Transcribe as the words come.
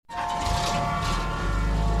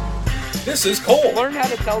This is Cole. Learn how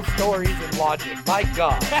to tell stories and logic. My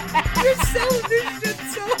God. You're selling this shit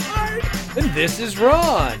so hard. And this is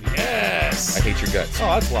Ron. Yes. I hate your guts.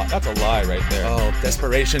 Oh, that's a lie right there. Oh,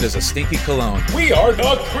 desperation is a stinky cologne. We are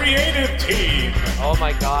the creative team. Oh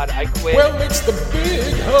my God, I quit. Well, it's the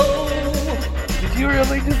big ho. Did you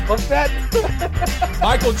really just book that?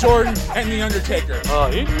 Michael Jordan and The Undertaker.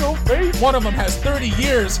 In your face. One of them has 30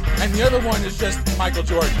 years, and the other one is just Michael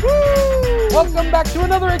Jordan. Woo! Welcome back to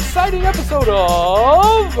another exciting episode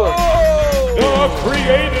of... The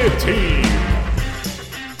creative team.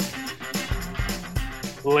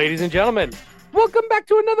 Ladies and gentlemen, welcome back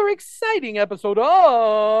to another exciting episode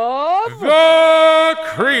of... The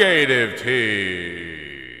creative team.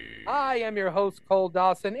 I am your host, Cole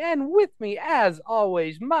Dawson, and with me, as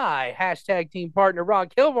always, my hashtag team partner, Ron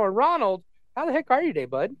Kilborn. Ronald, how the heck are you today,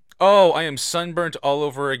 bud? Oh, I am sunburnt all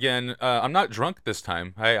over again. I'm not drunk this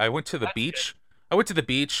time. I went to the beach. I went to the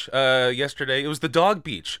beach yesterday. It was the dog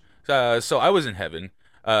beach. So I was in heaven.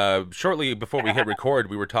 Shortly before we hit record,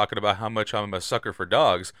 we were talking about how much I'm a sucker for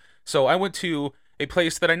dogs. So I went to a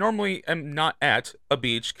place that I normally am not at, a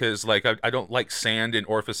beach, because like I don't like sand in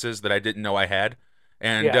orifices that I didn't know I had.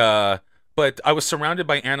 And but I was surrounded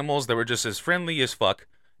by animals that were just as friendly as fuck,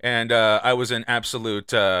 and I was in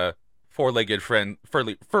absolute four-legged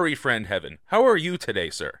furry friend heaven. How are you today,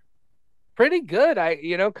 sir? Pretty good. I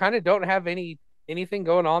kind of don't have anything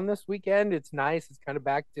going on this weekend. It's nice. It's kind of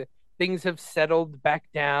back to things have settled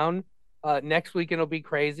back down. Next weekend will be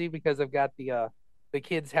crazy because I've got the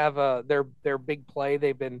kids have their big play.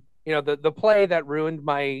 They've been the play that ruined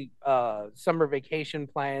my summer vacation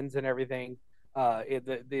plans and everything.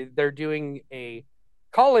 They're doing a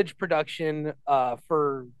college production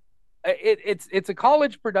for it's a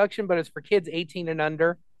college production, but it's for kids 18 and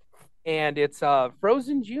under, and it's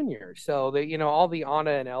Frozen Junior. So all the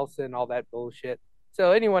Anna and Elsa and all that bullshit.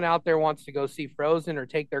 So anyone out there wants to go see Frozen or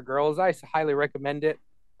take their girls, I highly recommend it.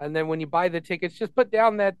 And then when you buy the tickets, just put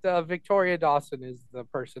down that Victoria Dawson is the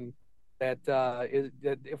person that is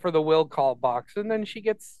for the will call box, and then she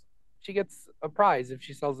gets a prize if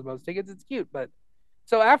she sells the most tickets. It's cute. But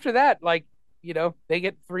so after that, they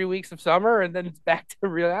get 3 weeks of summer and then it's back to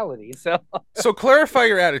reality. So Clarify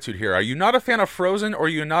your attitude here. Are you not a fan of Frozen, or are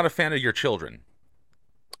you not a fan of your children?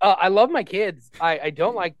 I love my kids. I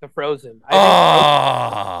don't like the Frozen.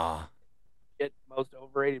 It's most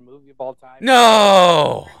overrated movie of all time.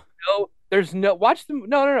 No. There's no watch them.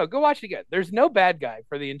 No. Go watch it again. There's no bad guy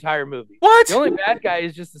for the entire movie. What? The only bad guy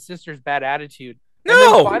is just the sister's bad attitude. No. And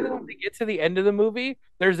then finally, when they get to the end of the movie,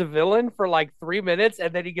 there's a villain for like 3 minutes,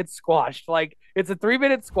 and then he gets squashed. Like, it's a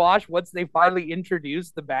 3-minute squash once they finally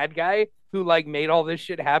introduce the bad guy who made all this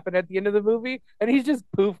shit happen at the end of the movie, and he's just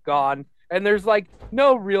poof gone. And there's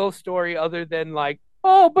no real story other than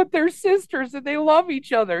oh, but they're sisters and they love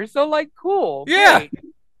each other. So cool. Yeah. Great.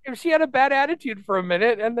 If she had a bad attitude for a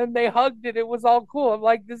minute and then they hugged it was all cool. I'm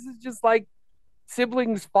like, this is just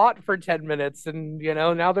siblings fought for 10 minutes and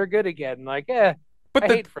now they're good again.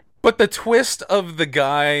 But the twist of the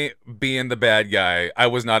guy being the bad guy, I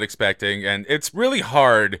was not expecting, and it's really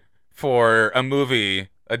hard for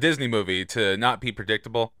a Disney movie, to not be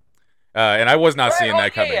predictable. And I was not seeing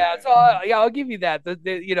that coming. Yeah, so I'll give you that.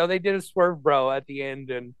 They did a swerve bro at the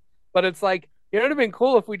end, but it's it would have been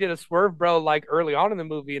cool if we did a swerve bro early on in the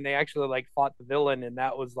movie and they actually fought the villain and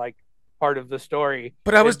that was part of the story.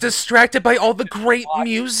 But I was distracted by all the great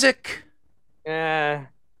music. Yeah.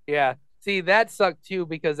 See, that sucked too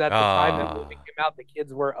because at the time the movie came out, the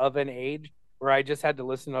kids were of an age where I just had to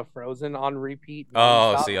listen to Frozen on repeat.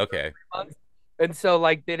 Oh, see, okay. And so,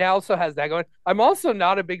 it also has that going. I'm also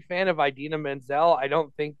not a big fan of Idina Menzel. I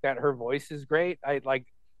don't think that her voice is great.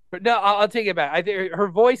 But no, I'll take it back. I think her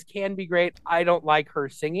voice can be great. I don't like her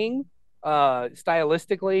singing,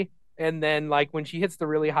 stylistically. And then, when she hits the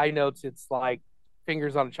really high notes, it's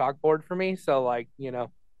fingers on a chalkboard for me. So,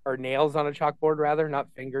 or nails on a chalkboard rather, not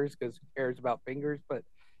fingers, because who cares about fingers? But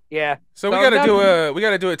yeah. So we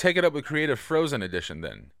gotta do a Take It Up with Creative Frozen edition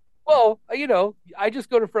then. Well, I just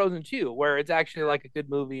go to Frozen 2, where it's actually a good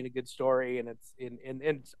movie and a good story, and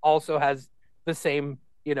it also has the same,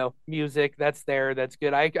 music that's there. That's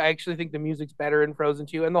good. I actually think the music's better in Frozen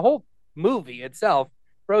 2, and the whole movie itself,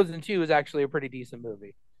 Frozen 2 is actually a pretty decent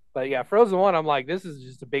movie. But yeah, Frozen 1, I'm like, this is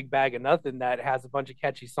just a big bag of nothing that has a bunch of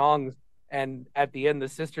catchy songs. And at the end, the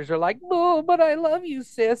sisters are like, "Oh, but I love you,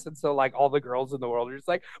 sis." And so, all the girls in the world are just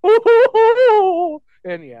like, "Oh."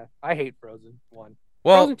 And yeah, I hate Frozen 1.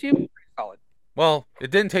 Well, Frozen 2 is pretty solid. Well,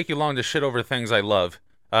 it didn't take you long to shit over things I love.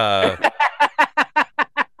 But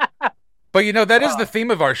that is the theme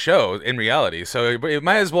of our show in reality. So it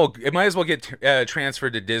might as well get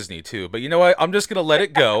transferred to Disney too. But you know what? I'm just gonna let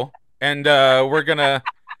it go. and we're gonna.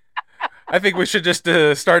 I think we should just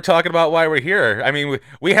start talking about why we're here. I mean,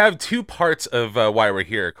 we have two parts of why we're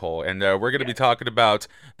here, Cole, and we're going to be talking about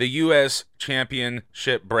the U.S.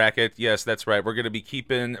 Championship bracket. Yes, that's right. We're going to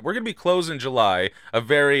be closing July, a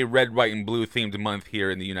very red, white, and blue themed month here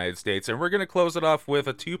in the United States, and we're going to close it off with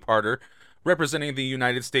a two-parter representing the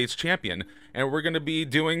United States champion, and we're going to be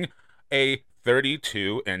doing a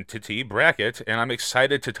 32 entity bracket, and I'm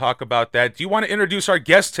excited to talk about that. Do you want to introduce our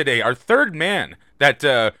guest today, our third man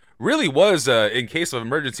that really was, in case of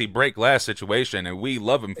emergency, break glass situation, and we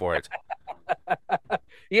love him for it.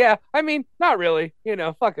 Yeah, I mean, not really.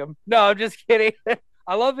 Fuck him. No, I'm just kidding.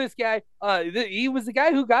 I love this guy. He was the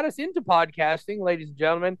guy who got us into podcasting, ladies and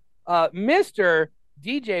gentlemen. Mr.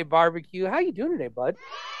 DJ Barbecue. How you doing today, bud?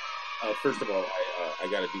 First of all,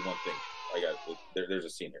 I got to do one thing. There's a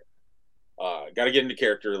scene here. Got to get into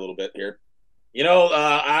character a little bit here.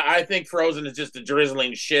 I think Frozen is just a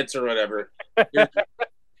drizzling shits or whatever.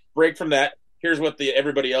 Break from that. Here's what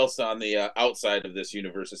everybody else on the outside of this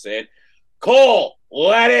universe is saying. Cole,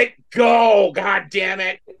 let it go. God damn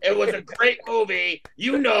it. It was a great movie.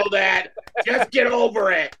 You know that. Just get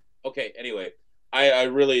over it. Okay, anyway, I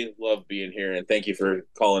really love being here, and thank you for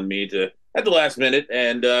calling me at the last minute.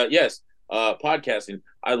 And yes, podcasting.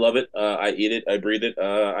 I love it. I eat it. I breathe it.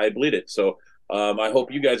 I bleed it. So I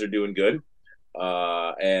hope you guys are doing good.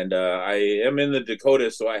 And I am in the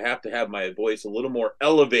Dakotas, so I have to have my voice a little more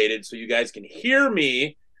elevated so you guys can hear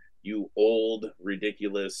me, you old,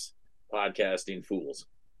 ridiculous podcasting fools.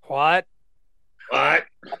 What? I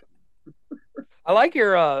like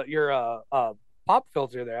your pop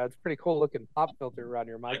filter there. That's a pretty cool looking pop filter around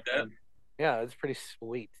your microphone. Like yeah, it's pretty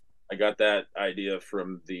sweet. I got that idea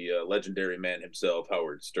from the legendary man himself,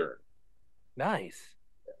 Howard Stern. Nice.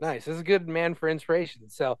 This is a good man for inspiration.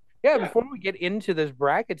 So yeah, before we get into this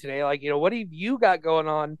bracket today, what have you got going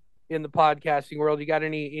on in the podcasting world? You got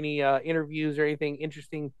any interviews or anything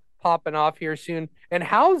interesting popping off here soon? And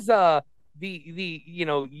how's the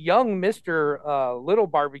young Mr. Little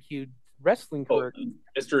Barbecue wrestling career?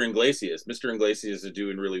 Mr. Iglesias is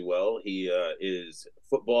doing really well. He is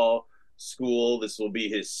football school. This will be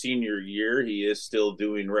his senior year. He is still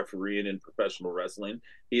doing refereeing in professional wrestling.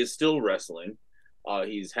 He is still wrestling.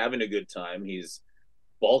 He's having a good time. He's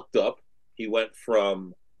bulked up. He went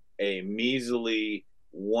from a measly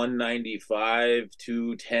 195,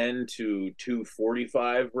 210 to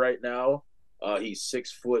 245 right now. He's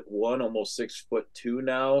 6'1", almost 6'2"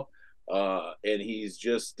 now. And he's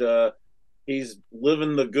just he's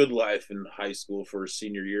living the good life in high school for his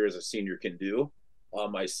senior year, as a senior can do.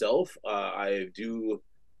 Myself, I do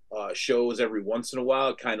shows every once in a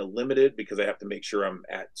while, kind of limited because I have to make sure I'm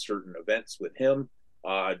at certain events with him.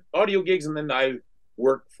 Audio gigs, and then I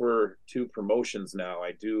work for two promotions now.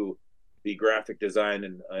 I do the graphic design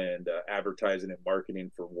and advertising and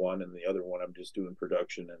marketing for one, and the other one I'm just doing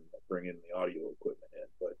production and bringing the audio equipment in.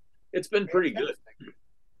 But it's been pretty good.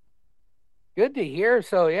 Good to hear.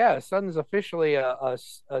 So yeah, Son's officially a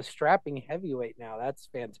strapping heavyweight now. That's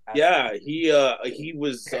fantastic. Yeah, he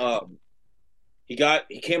was he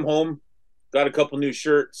came home, got a couple new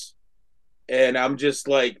shirts, and I'm just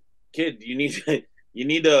like, kid, you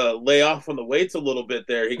need to lay off on the weights a little bit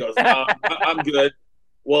there. He goes, no, I'm good.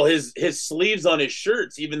 Well, his sleeves on his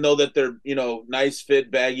shirts, even though that they're, nice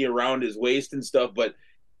fit, baggy around his waist and stuff, but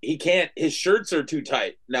he can't, his shirts are too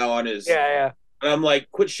tight now on his. Yeah. And I'm like,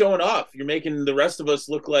 quit showing off. You're making the rest of us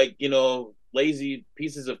look like, lazy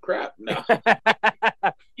pieces of crap now.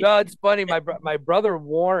 No, it's funny. My brother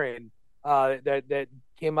Warren, that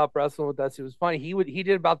came up wrestling with us. It was funny. He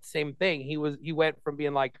did about the same thing. He went from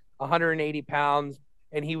being like 180 pounds,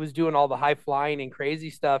 and he was doing all the high flying and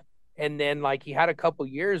crazy stuff. And then he had a couple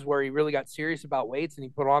years where he really got serious about weights, and he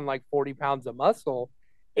put on like 40 pounds of muscle.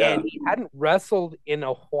 Yeah. And he hadn't wrestled in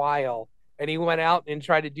a while, and he went out and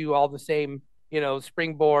tried to do all the same,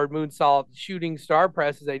 springboard, moonsault, shooting star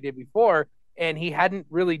press as I did before. And he hadn't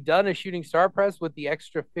really done a shooting star press with the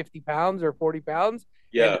extra 50 pounds or 40 pounds.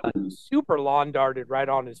 Yeah. And, super lawn darted right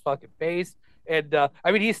on his fucking face. And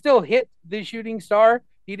he still hit the shooting star.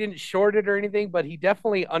 He didn't short it or anything, but he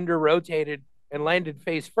definitely under rotated and landed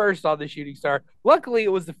face first on the shooting star. Luckily,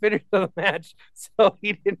 it was the finish of the match, so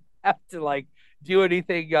he didn't have to do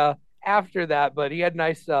anything after that. But he had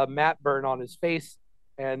nice mat burn on his face.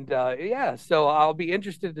 And so I'll be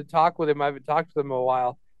interested to talk with him. I haven't talked to him in a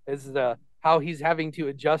while. Is how he's having to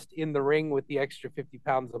adjust in the ring with the extra 50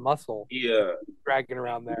 pounds of muscle. Dragging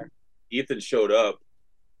around there. Ethan showed up,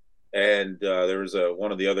 and there was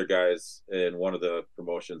one of the other guys in one of the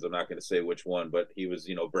promotions. I'm not going to say which one, but he was,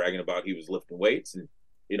 bragging about he was lifting weights, and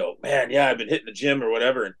man, yeah, I've been hitting the gym or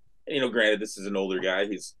whatever. And granted, this is an older guy.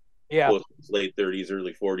 He's close to his late 30s,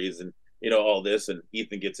 early 40s, and all this. And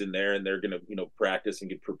Ethan gets in there, and they're gonna practice and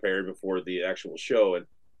get prepared before the actual show. And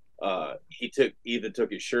Ethan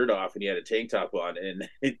took his shirt off, and he had a tank top on, and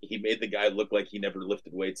he made the guy look like he never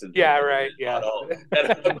lifted weights. And and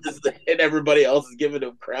everybody else is giving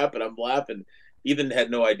him crap, and I'm laughing. Ethan had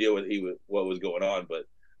no idea what was going on, but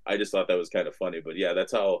I just thought that was kind of funny. But yeah,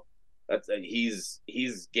 he's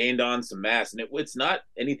gained on some mass, and it's not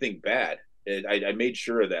anything bad. I made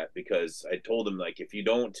sure of that, because I told him, like, if you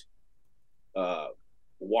don't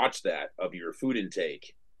watch that of your food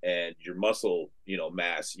intake and your muscle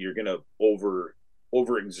mass, you're gonna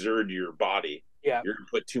overexert your body. You're gonna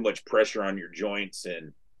put too much pressure on your joints,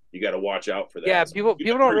 and you got to watch out for that. Yeah, people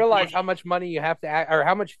don't realize how much money you have to or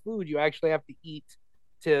how much food you actually have to eat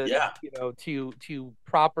to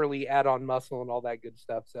properly add on muscle and all that good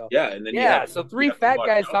stuff. So and then so three fat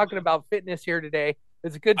guys talking about fitness here today.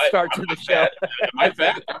 It's a good start to the show. I'm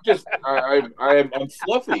fat. I'm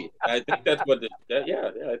fluffy. I think that's what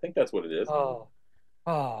I think that's what it is.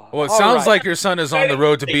 Well, it sounds like your son is on the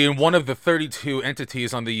road to being one of the 32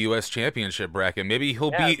 entities on the U.S. Championship bracket. Maybe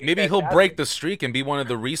he'll break the streak and be one of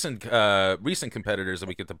the recent competitors that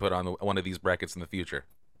we get to put on one of these brackets in the future.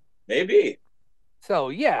 Maybe.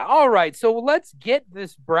 So all right. So let's get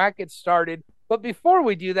this bracket started. But before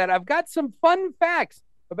we do that, I've got some fun facts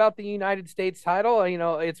about the United States title.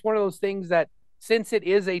 It's one of those things that, since it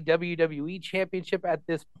is a WWE championship at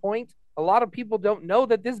this point, a lot of people don't know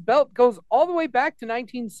that this belt goes all the way back to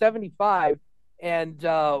 1975 and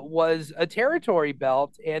was a territory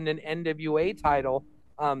belt and an NWA title,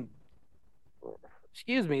 that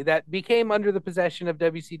became under the possession of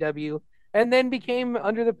WCW and then became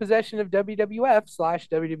under the possession of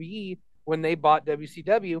WWF/WWE when they bought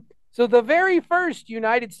WCW. So the very first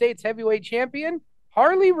United States heavyweight champion,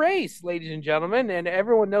 Harley Race, ladies and gentlemen, and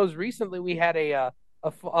everyone knows recently we had a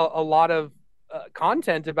lot of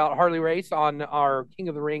content about Harley Race on our King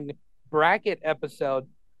of the Ring bracket episode.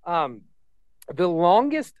 The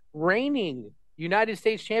longest reigning United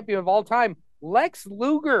States champion of all time, Lex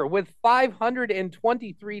Luger, with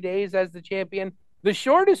 523 days as the champion. The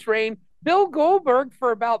shortest reign, Bill Goldberg,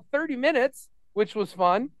 for about 30 minutes, which was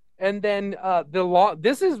fun. And then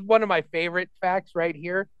this is one of my favorite facts right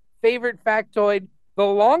here. Favorite factoid. The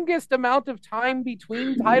longest amount of time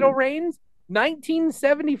between title reigns,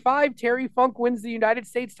 1975, Terry Funk wins the United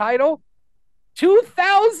States title.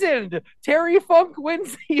 2000, Terry Funk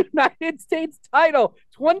wins the United States title.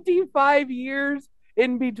 25 years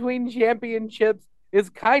in between championships is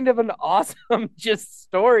kind of an awesome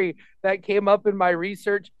story that came up in my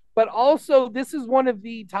research. But also, this is one of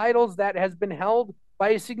the titles that has been held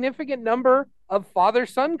by a significant number of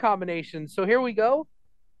father-son combinations. So here we go.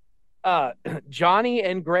 Johnny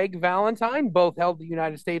and Greg Valentine both held the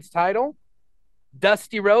United States title.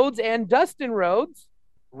 Dusty Rhodes and Dustin Rhodes,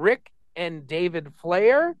 Rick and David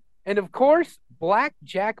Flair, and of course, Black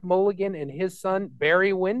Jack Mulligan and his son,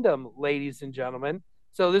 Barry Windham, ladies and gentlemen.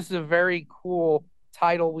 So this is a very cool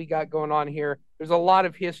title we got going on here. There's a lot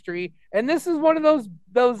of history, and this is one of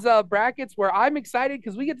those brackets where I'm excited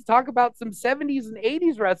because we get to talk about some 70s and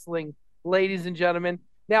 80s wrestling, ladies and gentlemen.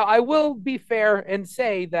 Now, I will be fair and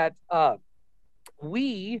say that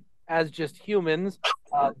we, as just humans,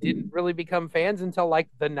 didn't really become fans until like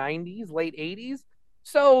the 90s, late 80s.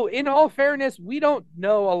 So in all fairness, we don't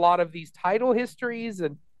know a lot of these title histories.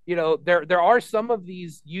 And, there are some of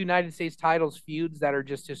these United States titles feuds that are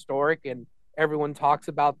just historic and everyone talks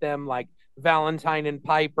about them, like Valentine and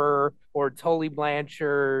Piper or Tully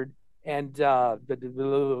Blanchard and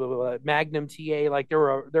the Magnum TA. Like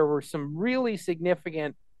there were some really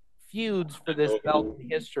significant feuds for this belt in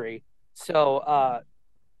history. So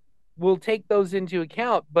we'll take those into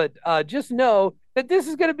account, but just know that this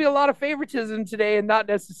is going to be a lot of favoritism today and not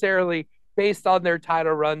necessarily based on their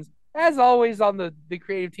title runs. As always on the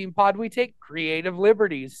Creative Team Pod, we take creative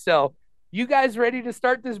liberties. So you guys ready to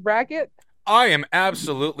start this bracket? I am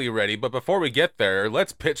absolutely ready, but before we get there,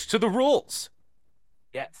 let's pitch to the rules.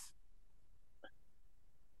 Yes.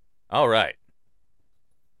 All right.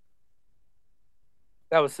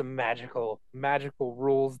 That was some magical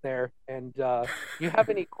rules there. And you have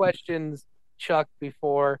any questions, Chuck,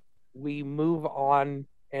 before we move on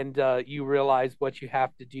and you realize what you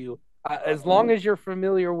have to do? As long as you're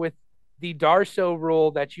familiar with the Darsow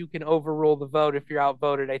rule that you can overrule the vote if you're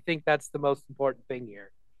outvoted, I think that's the most important thing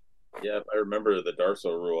here. Yeah, I remember the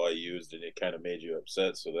Darsow rule I used, and it kind of made you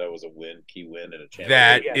upset. So that was a key win, and a champion.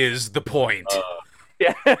 That is the point.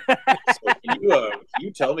 Yeah. So can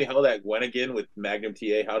you tell me how that went again with Magnum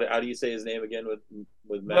TA? How do you say his name again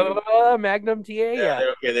with Magnum? Magnum TA. Yeah.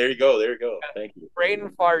 Okay, there you go. Thank you. Brain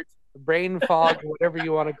fart. brain fog, whatever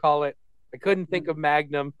you want to call it. I couldn't think of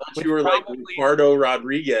Magnum. You were like Ricardo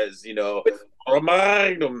Rodriguez,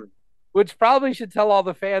 Magnum. Which probably should tell all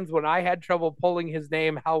the fans when I had trouble pulling his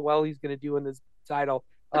name how well he's going to do in this title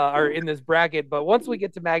or in this bracket. But once we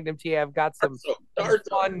get to Magnum TA, I've got some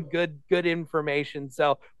fun, good information.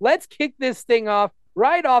 So let's kick this thing off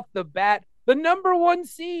right off the bat. The number 1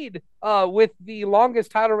 seed with the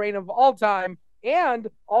longest title reign of all time, and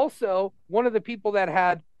also one of the people that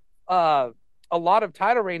had a lot of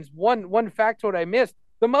title reigns. One factoid I missed: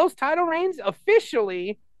 the most title reigns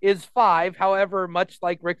officially is 5. However, much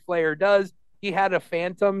like Ric Flair does, he had a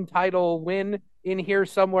phantom title win in here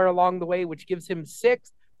somewhere along the way, which gives him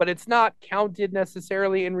 6, but it's not counted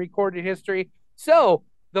necessarily in recorded history. So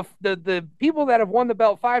the people that have won the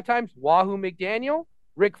belt 5 times: Wahoo McDaniel,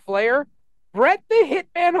 Ric Flair, Bret the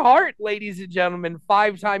Hitman Hart, ladies and gentlemen,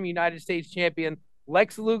 5-time United States champion,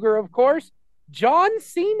 Lex Luger, of course, John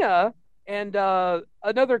Cena, and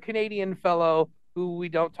another Canadian fellow who we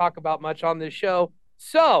don't talk about much on this show.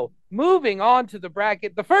 So, moving on to the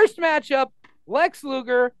bracket, the first matchup, Lex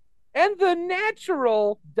Luger and the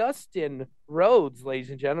natural Dustin Rhodes, ladies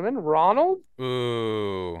and gentlemen. Ronald?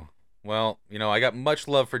 Ooh. Well, I got much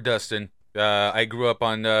love for Dustin. I grew up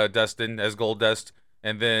on Dustin as Goldust,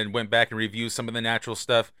 and then went back and reviewed some of the natural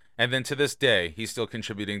stuff. And then to this day, he's still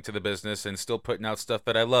contributing to the business and still putting out stuff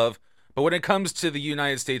that I love. But when it comes to the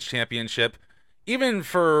United States Championship, even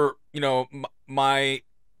for, my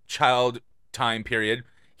child time period,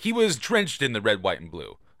 he was drenched in the red, white, and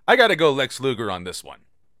blue. I gotta go Lex Luger on this one.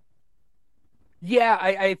 Yeah,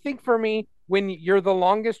 I think for me, when you're the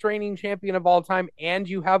longest reigning champion of all time and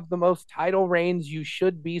you have the most title reigns, you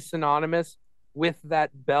should be synonymous with that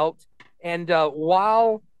belt. And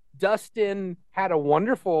while Dustin had a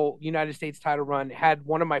wonderful United States title run, had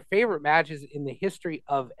one of my favorite matches in the history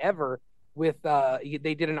of ever with,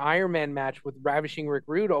 they did an Iron Man match with Ravishing Rick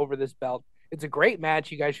Rude over this belt. It's a great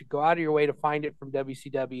match. You guys should go out of your way to find it from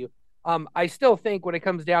WCW. I still think when it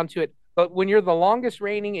comes down to it, but when you're the longest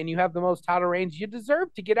reigning and you have the most title reigns, you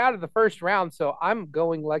deserve to get out of the first round. So I'm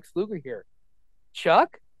going Lex Luger here.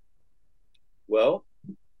 Chuck? Well,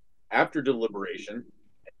 after deliberation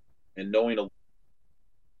and knowing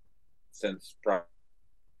since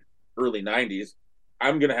early 90s,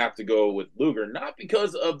 I'm going to have to go with Luger, not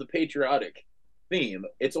because of the patriotic theme.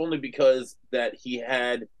 It's only because that he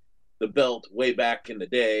had the belt way back in the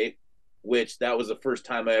day, which that was the first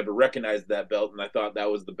time I ever recognized that belt, and I thought that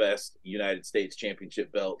was the best United States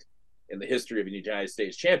Championship belt in the history of the United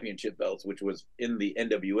States Championship belts, which was in the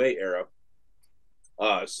NWA era.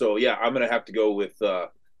 So yeah, I'm going to have to go with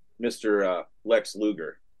Mr. Lex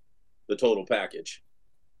Luger, the total package.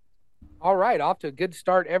 All right, off to a good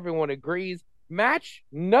start. Everyone agrees. Match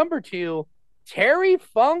number 2, Terry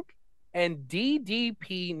Funk and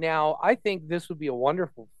DDP. Now, I think this would be a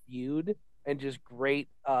wonderful feud and just great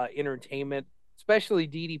entertainment, especially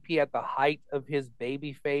DDP at the height of his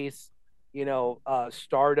babyface,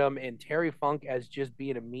 stardom, and Terry Funk as just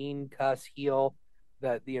being a mean cuss heel,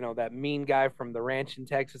 that mean guy from the ranch in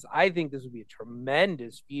Texas. I think this would be a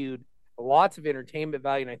tremendous feud, lots of entertainment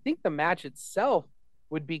value, and I think the match itself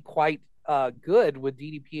would be quite good with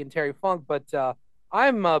DDP and Terry Funk. But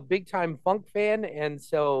I'm a big time Funk fan, and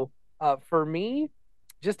so for me,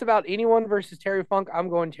 just about anyone versus Terry Funk, I'm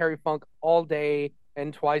going Terry Funk all day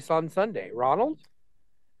and twice on Sunday. Ronald?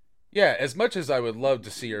 Yeah, as much as I would love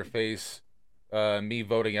to see your face, me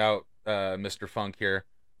voting out Mr. Funk here,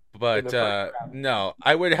 but no,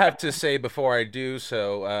 I would have to say before I do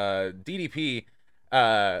so, DDP,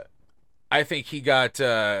 I think he got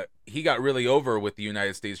really over with the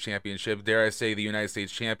United States Championship. Dare I say, the United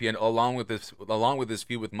States champion, along with this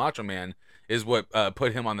feud with Macho Man, is what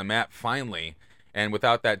put him on the map finally. And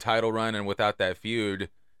without that title run and without that feud,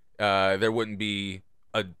 there wouldn't be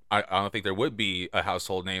I don't think there would be a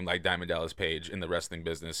household name like Diamond Dallas Page in the wrestling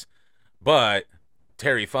business. But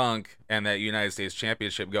Terry Funk and that United States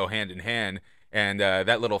Championship go hand in hand. And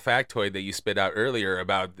that little factoid that you spit out earlier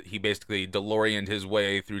about he basically DeLoreaned his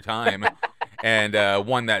way through time and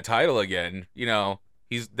won that title again.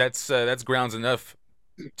 That's grounds enough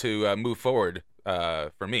to move forward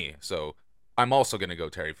for me. So I'm also going to go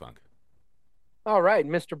Terry Funk. All right,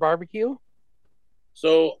 Mr. Barbecue.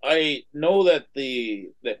 So I know that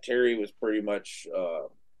Terry was pretty much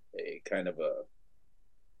a kind of a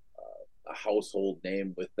household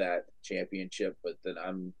name with that championship, but then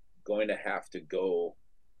I'm going to have to go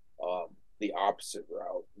the opposite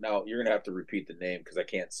route. Now you're going to have to repeat the name because I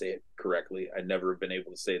can't say it correctly. I never have been able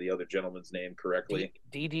to say the other gentleman's name correctly.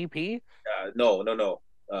 DDP? No.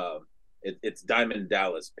 It's Diamond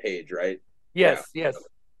Dallas Page, right? Yes.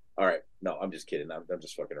 All right. No, I'm just kidding. I'm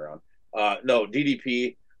just fucking around. No,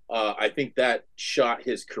 DDP. I think that shot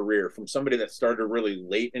his career from somebody that started really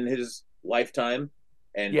late in his lifetime,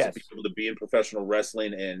 and to Yes. be able to be in professional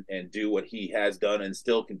wrestling and do what he has done and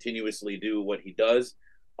still continuously do what he does.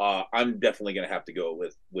 I'm definitely going to have to go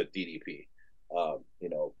with DDP.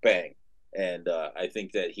 Bang, and I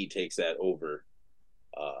think that he takes that over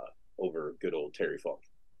good old Terry Funk.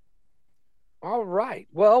 All right.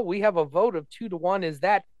 Well, we have a vote of 2-1. Is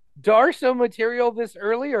that Darsow material this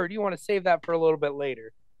early, or do you want to save that for a little bit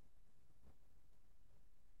later?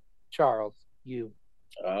 Charles, you.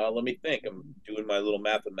 Let me think. I'm doing my little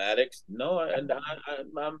mathematics. No,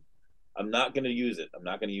 I'm not going to use it. I'm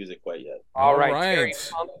not going to use it quite yet. All All right, right. Terry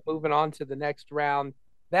Funk moving on to the next round.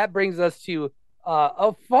 That brings us to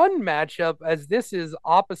a fun matchup, as this is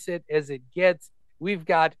opposite as it gets. We've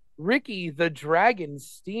got Ricky the Dragon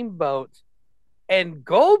Steamboat and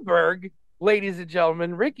Goldberg, ladies and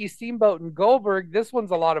gentlemen. Ricky Steamboat and Goldberg. This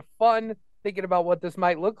one's a lot of fun, thinking about what this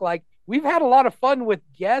might look like. We've had a lot of fun with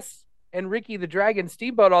guests and Ricky the Dragon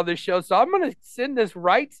Steamboat on this show, so I'm going to send this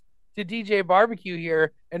right to DJ Barbecue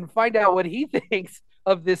here and find out what he thinks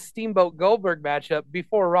of this Steamboat Goldberg matchup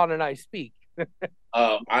before Ron and I speak.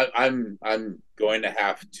 I'm going to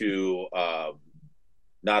have to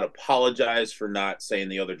not apologize for not saying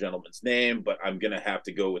the other gentleman's name, but I'm going to have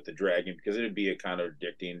to go with the Dragon because it would be a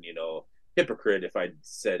contradicting, hypocrite if I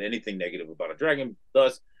said anything negative about a Dragon.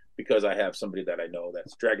 Thus, because I have somebody that I know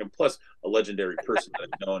that's Dragon, plus a legendary person that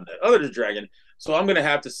I've known that others Dragon. So I'm going to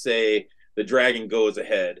have to say the Dragon goes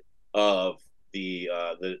ahead of the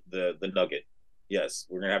Nugget. Yes,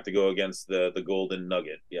 we're gonna have to go against the Golden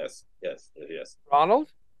Nugget. Yes.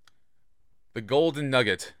 Ronald? The Golden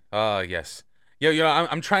Nugget. Yes.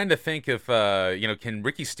 I'm trying to think if can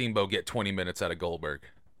Ricky Steamboat get 20 minutes out of Goldberg?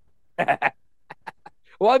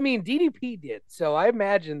 Well, I mean, DDP did, so I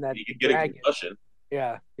imagine that you can get a concussion.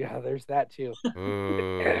 Yeah, there's that too.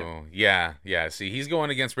 Ooh, yeah. See, he's going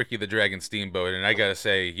against Ricky the Dragon Steamboat, and I gotta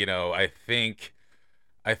say,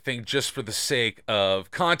 I think just for the sake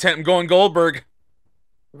of content, I'm going Goldberg.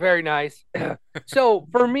 Very nice. So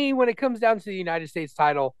for me, when it comes down to the United States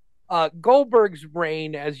title, Goldberg's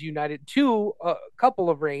reign as a couple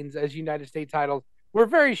of reigns as United States titles were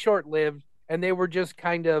very short-lived, and they were just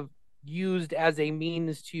kind of used as a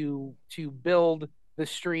means to build the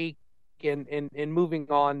streak and moving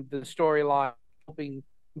on the storyline, helping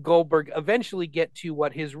Goldberg eventually get to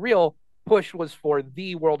what his real push was for,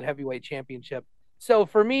 the World Heavyweight Championship. So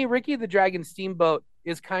for me, Ricky the Dragon Steamboat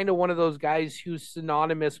is kind of one of those guys who's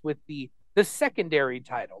synonymous with the secondary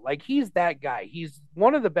title. Like, he's that guy. He's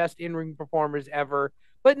one of the best in-ring performers ever,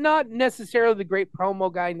 but not necessarily the great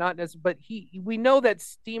promo guy, but we know that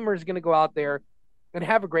Steamer's going to go out there and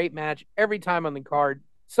have a great match every time on the card.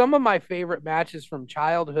 Some of my favorite matches from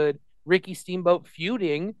childhood, Ricky Steamboat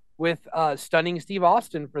feuding with Stunning Steve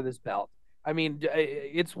Austin for this belt. I mean,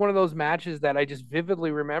 it's one of those matches that I just vividly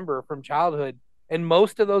remember from childhood. And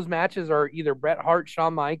most of those matches are either Bret Hart,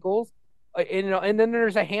 Shawn Michaels, and then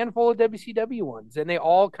there's a handful of WCW ones, and they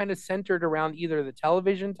all kind of centered around either the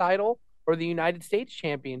television title or the United States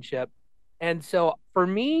Championship. And so for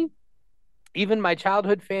me, even my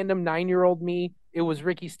childhood fandom, 9-year-old me, it was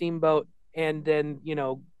Ricky Steamboat. And then,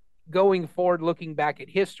 going forward, looking back at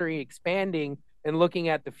history, expanding, and looking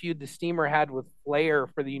at the feud the Steamer had with Flair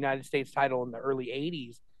for the United States title in the early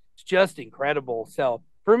 80s, it's just incredible. So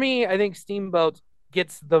for me, I think Steamboat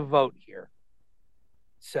gets the vote here.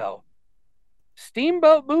 So,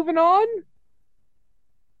 Steamboat moving on?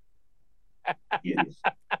 Yes.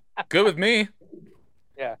 Good with me.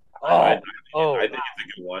 Yeah. I think it's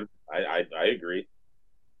a good one. I agree.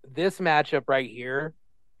 This matchup right here,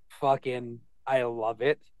 I love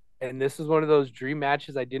it. And this is one of those dream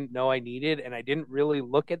matches I didn't know I needed, and I didn't really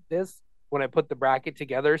look at this when I put the bracket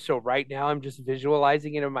together. So right now I'm just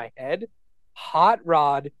visualizing it in my head. Hot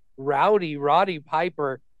Rod, Roddy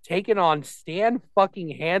Piper taking on Stan fucking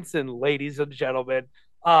Hansen, ladies and gentlemen.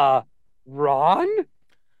 Ron?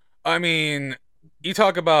 I mean, you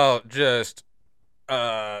talk about just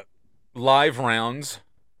live rounds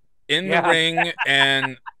in the ring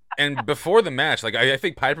and before the match. Like, I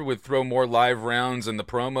think Piper would throw more live rounds in the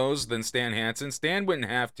promos than Stan Hansen. Stan wouldn't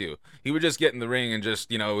have to. He would just get in the ring and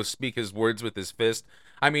just, speak his words with his fist.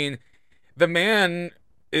 I mean, the man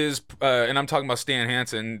is, and I'm talking about Stan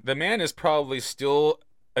Hansen, the man is probably still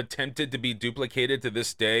attempted to be duplicated to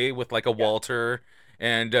this day with like a Walter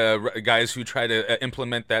and guys who try to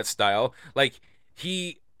implement that style. Like,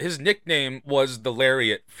 his nickname was the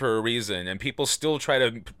Lariat for a reason, and people still try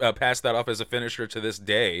to pass that off as a finisher to this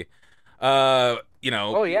day. Oh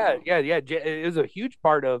yeah. It was a huge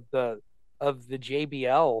part of the the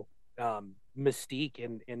JBL mystique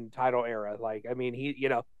in title era. Like, I mean, he,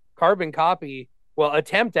 carbon copy, well,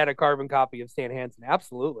 attempt at a carbon copy of Stan Hansen,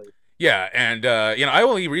 absolutely. Yeah, and I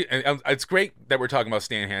only it's great that we're talking about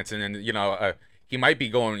Stan Hansen, and he might be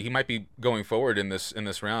going forward in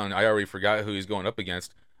this round. I already forgot who he's going up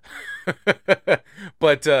against,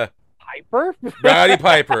 but Piper, Roddy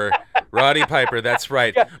Piper, that's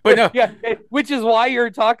right. Yeah, but no, yeah, which is why you're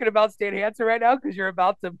talking about Stan Hansen right now, because you're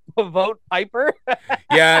about to vote Piper.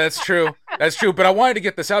 Yeah, that's true. That's true. But I wanted to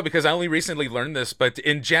get this out because I only recently learned this. But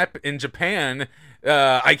in Japan,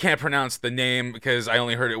 I can't pronounce the name because I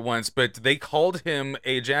only heard it once. But they called him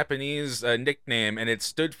a Japanese nickname, and it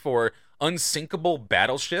stood for Unsinkable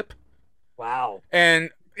Battleship. Wow. And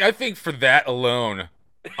I think for that alone,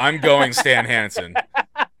 I'm going Stan Hansen.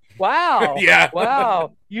 Wow. Yeah.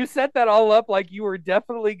 Wow. You set that all up like you were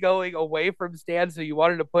definitely going away from Stan, so you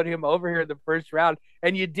wanted to put him over here in the first round,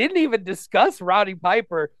 and you didn't even discuss Roddy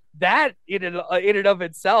Piper. That in and of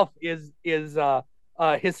itself is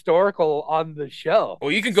historical on the show.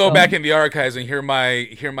 Well, you can go back in the archives and hear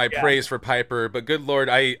my praise for Piper, but good Lord,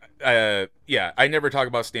 I never talk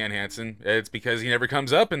about Stan Hansen. It's because he never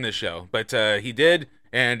comes up in this show, but he did,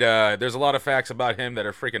 and there's a lot of facts about him that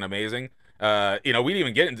are freaking amazing. We didn't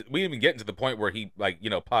even get into the point where he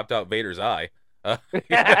popped out Vader's eye.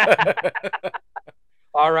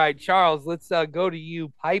 All right, Charles, let's go to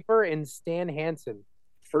you, Piper and Stan Hansen.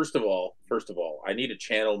 First of all, I need to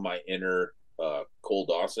channel my inner Cole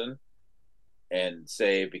Dawson and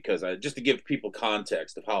say, because just to give people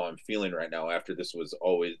context of how I'm feeling right now after this was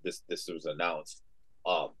announced.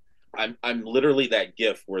 I'm literally that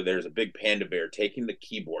gif where there's a big panda bear taking the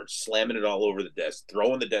keyboard, slamming it all over the desk,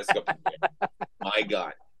 throwing the desk up in the air. My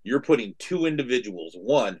God, you're putting two individuals,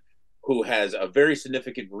 one who has a very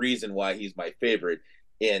significant reason why he's my favorite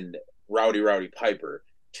in Rowdy Piper.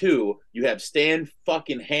 Two, you have Stan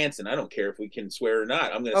fucking Hansen. I don't care if we can swear or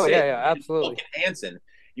not. I'm going to say yeah, absolutely. Fucking Hansen.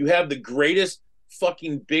 You have the greatest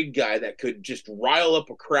fucking big guy that could just rile up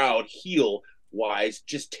a crowd heel-wise,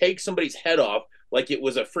 just take somebody's head off like it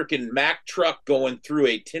was a freaking Mack truck going through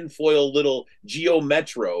a tinfoil little Geo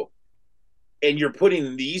Metro, and you're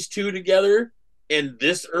putting these two together and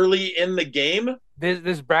this early in the game.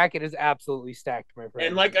 This bracket is absolutely stacked, my friend.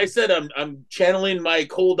 And like I said, I'm channeling my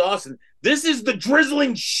Cole Dawson. This is the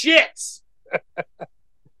drizzling shits.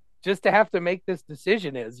 Just to have to make this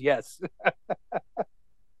decision is, yes.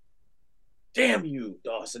 Damn you,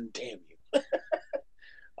 Dawson. Damn you.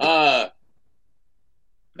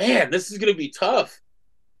 Man, this is going to be tough.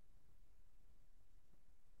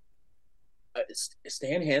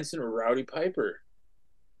 Stan Hansen or Rowdy Piper?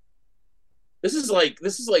 This is like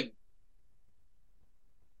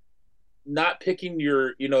not picking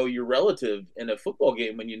your relative in a football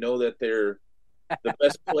game when you know that they're the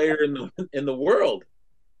best player in the world.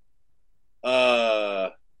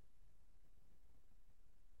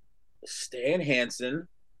 Stan Hansen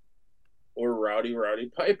or Rowdy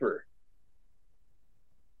Piper?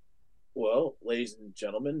 Well, ladies and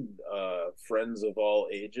gentlemen, friends of all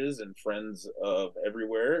ages and friends of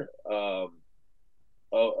everywhere, of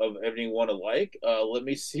anyone alike, let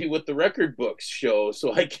me see what the record books show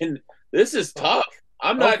so I can. This is tough.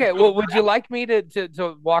 I'm not. Okay, well, would you like me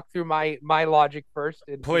to walk through my logic first?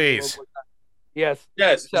 Please. Yes.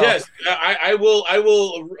 I will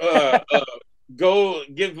go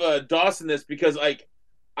give Dawson this because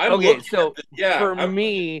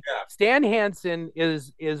Stan Hansen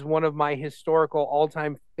is one of my historical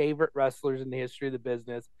all-time favorite wrestlers in the history of the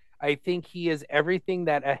business. I think he is everything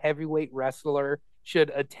that a heavyweight wrestler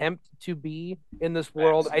should attempt to be in this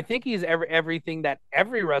world. I think he's everything that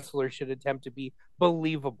every wrestler should attempt to be.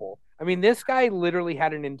 Believable. I mean, this guy literally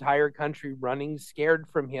had an entire country running scared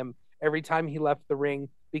from him every time he left the ring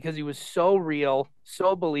because he was so real,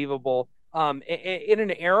 so believable. In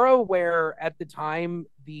an era where at the time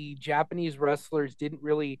the Japanese wrestlers didn't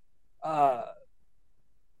really I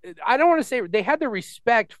don't want to say they had the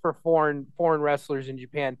respect for foreign wrestlers in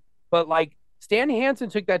Japan, but like Stan Hansen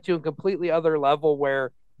took that to a completely other level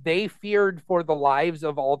where they feared for the lives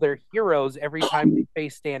of all their heroes every time they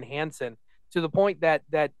faced Stan Hansen, to the point that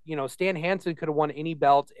Stan Hansen could have won any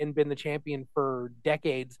belt and been the champion for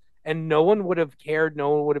decades and no one would have cared,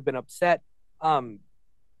 no one would have been upset.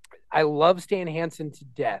 I love Stan Hansen to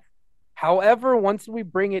death. However, once we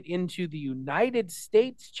bring it into the United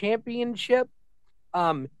States Championship,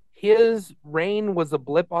 his reign was a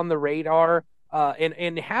blip on the radar,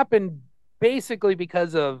 and happened basically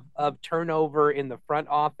because of turnover in the front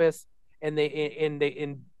office, and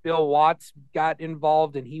Bill Watts got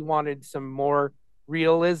involved, and he wanted some more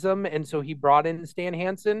realism, and so he brought in Stan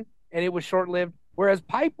Hansen, and it was short-lived. Whereas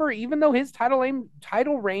Piper, even though his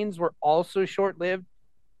title reigns were also short lived,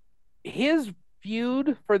 his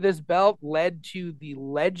feud for this belt led to the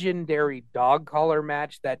legendary dog collar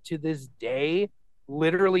match that to this day,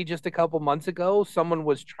 literally just a couple months ago, someone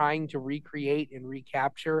was trying to recreate and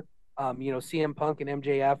recapture. CM Punk and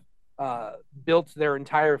MJF built their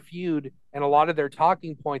entire feud, and a lot of their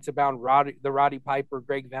talking points about the Roddy Piper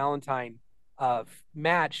Greg Valentine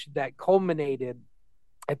match that culminated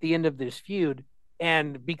at the end of this feud.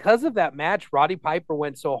 And because of that match, Roddy Piper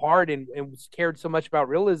went so hard and cared so much about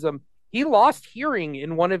realism. He lost hearing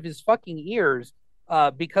in one of his fucking ears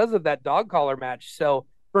because of that dog collar match. So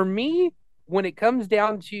for me, when it comes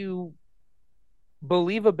down to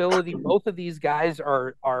believability, both of these guys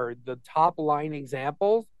are the top line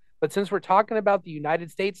examples. But since we're talking about the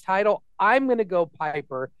United States title, I'm going to go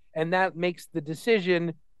Piper, and that makes the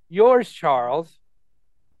decision yours, Charles.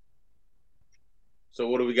 So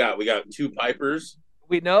what do we got? We got two Pipers.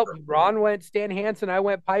 Nope. Ron went Stan Hansen. I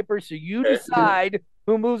went Piper. So you decide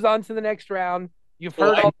who moves on to the next round. You've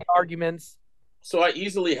heard all the arguments. So I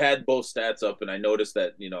easily had both stats up, and I noticed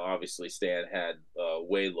that obviously Stan had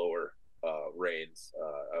way lower reigns,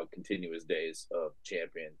 continuous days of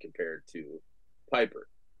champion compared to Piper.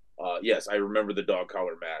 Yes, I remember the dog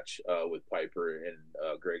collar match with Piper and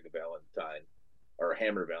Greg Valentine, or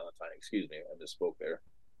Hammer Valentine. Excuse me, I misspoke there.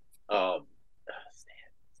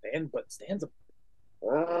 Stan's a.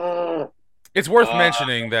 It's worth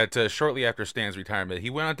mentioning that shortly after Stan's retirement, he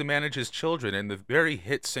went on to manage his children in the very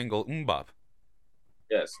hit single "Mbop."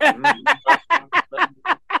 Yes.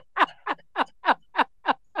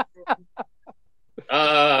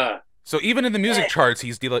 So even in the music charts,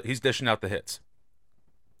 he's dishing out the hits.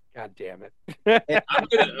 God damn it!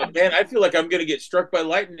 I feel like I'm gonna get struck by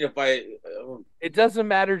lightning if I. It doesn't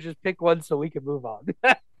matter. Just pick one so we can move on.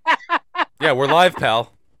 Yeah, we're live,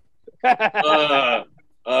 pal.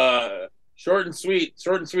 Short and sweet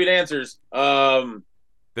answers.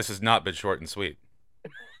 This has not been short and sweet.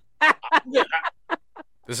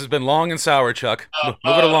 This has been long and sour, Chuck. Move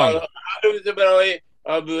it along. Okay,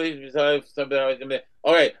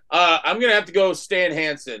 I'm gonna have to go Stan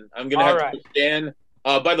Hansen. I'm gonna have to go Stan.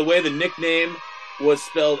 By the way, the nickname was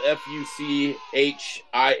spelled Fuchinkan,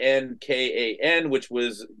 which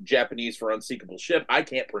was Japanese for unsinkable ship. I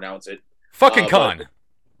can't pronounce it. Fucking con.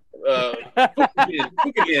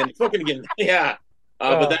 Fucking again. Yeah.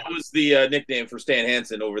 But that was the nickname for Stan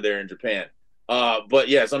Hansen over there in Japan. But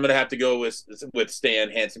yes, I'm gonna have to go with Stan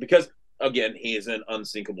Hansen because again, he is an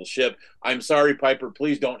unsinkable ship. I'm sorry, Piper.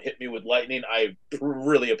 Please don't hit me with lightning. I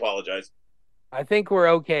really apologize. I think we're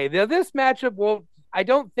okay. Now, this matchup I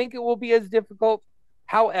don't think it will be as difficult.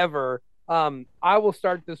 However, I will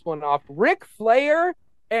start this one off. Ric Flair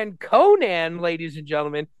and Conan, ladies and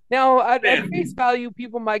gentlemen. Now, at face value,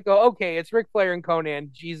 people might go, okay, it's Ric Flair and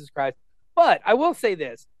Conan. Jesus Christ. But I will say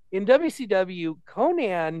this. In WCW,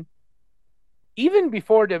 Conan, even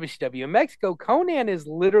before WCW in Mexico, Conan is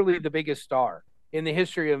literally the biggest star in the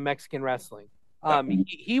history of Mexican wrestling.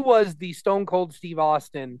 He was the Stone Cold Steve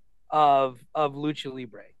Austin of Lucha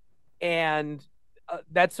Libre. And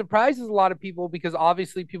that surprises a lot of people because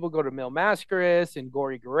obviously people go to Mil Mascaras and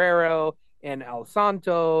Gory Guerrero and El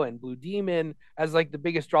Santo and Blue Demon as like the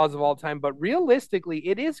biggest draws of all time. But realistically,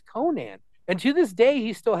 it is Conan. And to this day,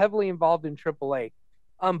 he's still heavily involved in AAA.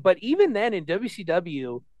 But even then in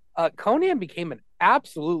WCW, Conan became an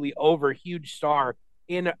absolutely huge star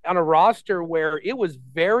on a roster where it was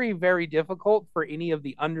very, very difficult for any of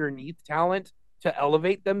the underneath talent to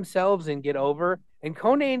elevate themselves and get over. And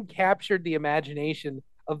Conan captured the imagination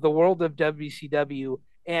of the world of WCW.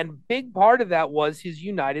 And big part of that was his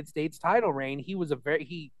United States title reign. He was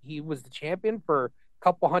he was the champion for a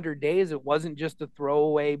couple hundred days. It wasn't just a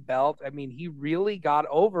throwaway belt. I mean, he really got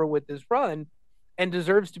over with this run and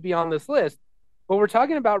deserves to be on this list. But we're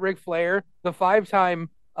talking about Ric Flair, the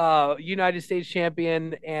 5-time United States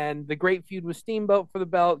champion, and the great feud with Steamboat for the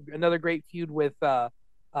belt. Another great feud with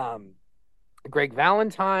Greg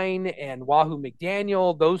Valentine and Wahoo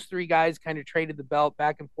McDaniel. Those three guys kind of traded the belt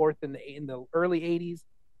back and forth in the early 80s.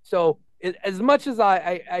 So as much as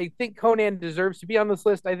I think Conan deserves to be on this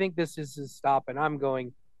list, I think this is his stop, and I'm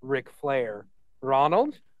going Ric Flair.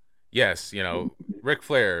 Ronald? Yes, Ric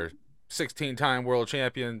Flair, 16-time world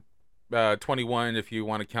champion, 21 if you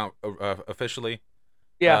want to count officially.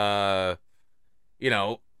 Yeah.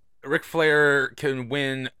 Ric Flair can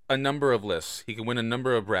win a number of lists. He can win a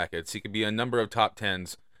number of brackets. He could be a number of top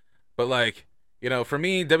 10s. But for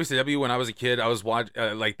me, WCW, when I was a kid, I was watching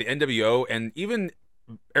the NWO, and even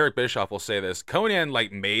Eric Bischoff will say this. Conan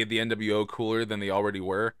made the NWO cooler than they already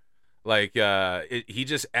were. He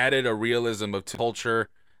just added a realism of culture.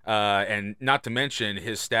 and not to mention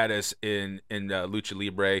his status in Lucha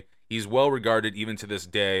Libre. He's well regarded even to this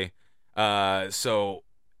day. So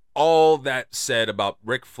all that said about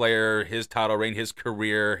Ric Flair, his title reign, his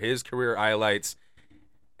career highlights.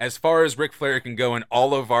 As far as Ric Flair can go in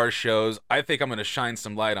all of our shows, I think I'm going to shine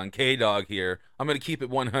some light on K-Dog here. I'm going to keep it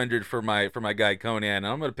 100 for my guy Conan, and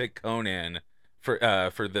I'm going to pick Conan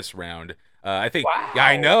for this round. I think, Wow. yeah,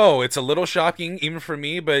 I know it's a little shocking even for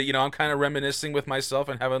me, but I'm kind of reminiscing with myself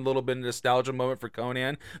and having a little bit of nostalgia moment for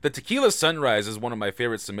Conan. The Tequila Sunrise is one of my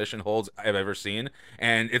favorite submission holds I've ever seen,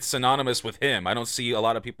 and it's synonymous with him. I don't see a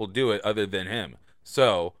lot of people do it other than him.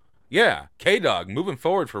 So, yeah, K-Dog moving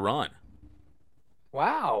forward for Ron.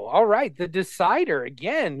 Wow. All right. The decider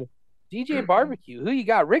again. DJ Barbecue. Who you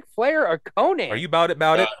got? Ric Flair or Conan? Are you about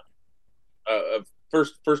it?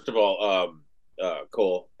 First of all,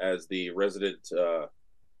 Cole, as the resident,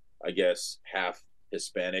 I guess, half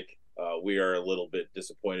Hispanic, we are a little bit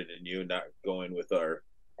disappointed in you not going with our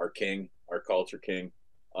king, our culture king.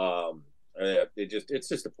 It's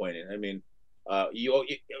disappointing. I mean,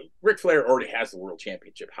 Ric Flair already has the world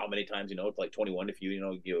championship. How many times? It's like 21 if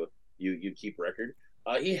you keep record.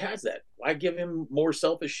 He has that. I give him more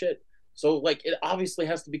selfish shit. So, like, it obviously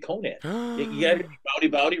has to be Conan. You got to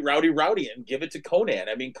be rowdy, and give it to Conan.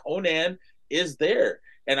 I mean, Conan is there.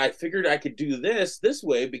 And I figured I could do this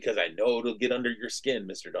way because I know it'll get under your skin,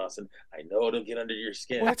 Mr. Dawson. I know it'll get under your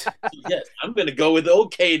skin. What? So, yes, I'm going to go with the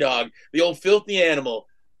old K-Dog, the old filthy animal.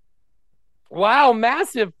 Wow,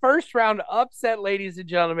 massive first round upset, ladies and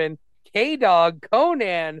gentlemen. K-Dog,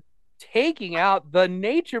 Conan taking out the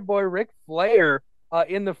Nature Boy Ric Flair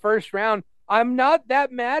in the first round. I'm not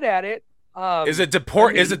that mad at it. Is it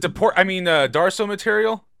deport? I mean, Darsow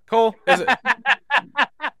material, Cole? Is it?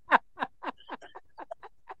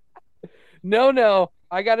 No.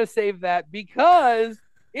 I got to save that because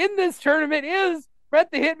in this tournament is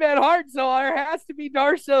Bret the Hitman Hart, so there has to be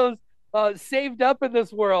Darsow's saved up in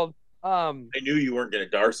this world. I knew you weren't going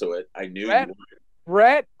to Darsow it. I knew Bret, you weren't.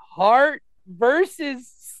 Bret Hart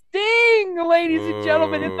versus Sting, ladies and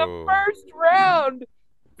gentlemen, in the first round.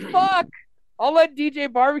 Fuck. I'll let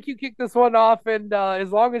DJ Barbecue kick this one off, and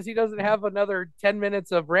as long as he doesn't have another 10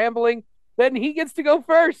 minutes of rambling, then he gets to go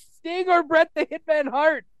first. Sting or Bret the Hitman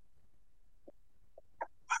Hart?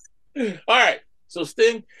 All right. So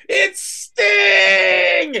Sting. It's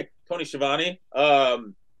Sting! Tony Schiavone.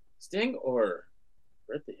 Sting or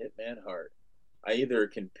Bret the Hitman Hart? I either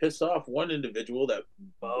can piss off one individual that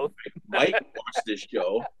Both might watch this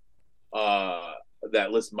show,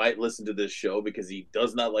 that might listen to this show because he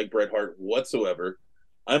does not like Bret Hart whatsoever.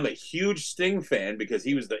 I'm a huge Sting fan because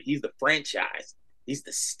he's the franchise. He's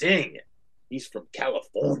the Sting. He's from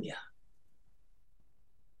California.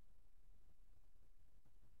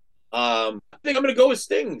 I think I'm going to go with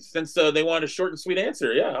Sting since they want a short and sweet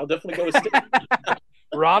answer. Yeah, I'll definitely go with Sting.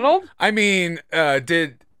 Ronald? I mean,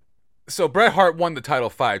 so Bret Hart won the title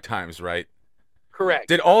 5 times, right? Correct.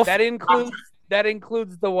 That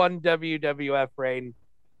includes the one WWF reign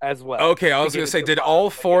as well. Okay, I was going to say, did all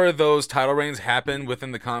 4 of those title reigns happen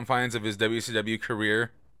within the confines of his WCW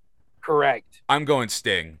career? Correct. I'm going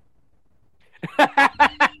Sting.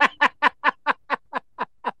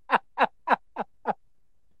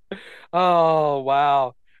 Oh,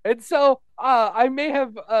 wow. And so I may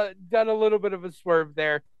have done a little bit of a swerve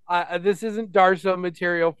there. This isn't Darsow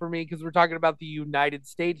material for me because we're talking about the United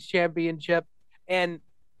States Championship. And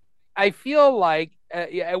I feel like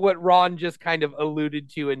what Ron just kind of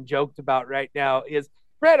alluded to and joked about right now is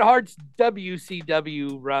Bret Hart's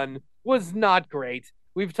WCW run was not great.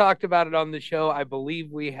 We've talked about it on the show. I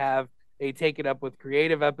believe we have a Take It Up with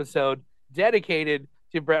Creative episode dedicated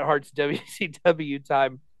to Bret Hart's WCW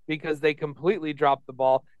time because they completely dropped the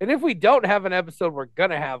ball. And if we don't have an episode, we're going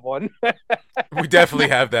to have one. We definitely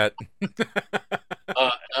have that.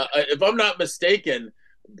 If I'm not mistaken,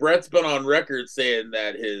 Bret's been on record saying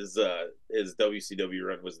that his WCW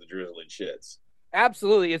run was the drizzling shits.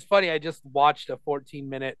 Absolutely. It's funny. I just watched a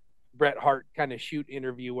 14-minute Bret Hart kind of shoot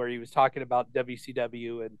interview where he was talking about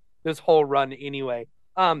WCW and this whole run anyway.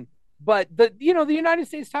 But the United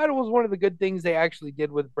States title was one of the good things they actually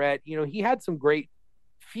did with Bret. He had some great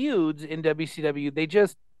feuds in WCW. They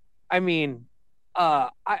just, I read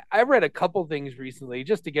a couple things recently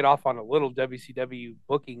just to get off on a little WCW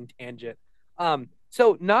booking tangent.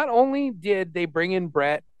 So not only did they bring in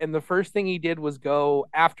Bret, and the first thing he did was go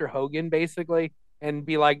after Hogan basically and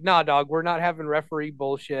be like, nah, dog, we're not having referee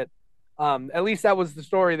bullshit. At least that was the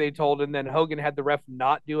story they told. And then Hogan had the ref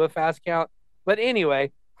not do a fast count. But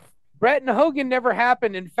anyway, Bret and Hogan never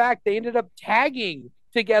happened. In fact, they ended up tagging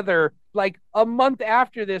together like a month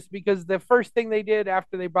after this because the first thing they did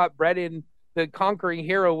after they brought Bret in the conquering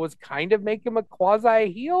hero was kind of make him a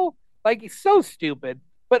quasi heel. Like, he's so stupid.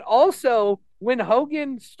 But also, when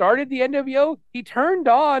Hogan started the NWO, he turned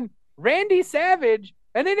on Randy Savage,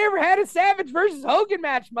 and they never had a Savage versus Hogan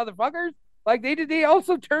match, motherfuckers. Like, they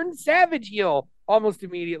also turned Savage heel almost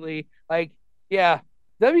immediately. Like, yeah,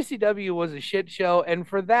 WCW was a shit show, and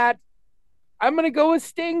for that, I'm gonna go with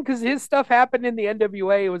Sting because his stuff happened in the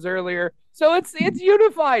NWA. It was earlier, so it's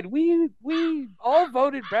unified. We all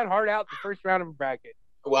voted Bret Hart out in the first round of a bracket.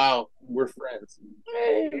 Wow, we're friends.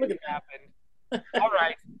 Hey, look at that happened. All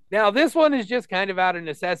right, now this one is just kind of out of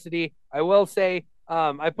necessity. I will say,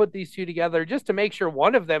 I put these two together just to make sure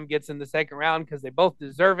one of them gets in the second round because they both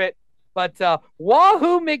deserve it. But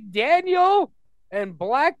Wahoo McDaniel and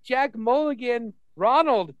Blackjack Mulligan.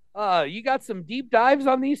 Ronald, you got some deep dives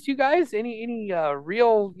on these two guys? Any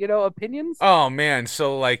real, opinions? Oh man,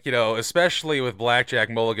 so like, especially with Blackjack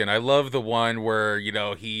Mulligan, I love the one where,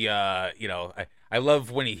 he I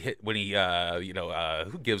love when he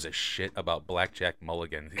who gives a shit about Blackjack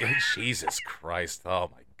Mulligan? Jesus Christ. Oh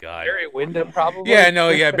my God. Barry Windham, probably.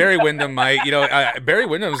 Yeah, Barry Windham might. Barry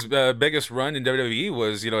Windham's biggest run in WWE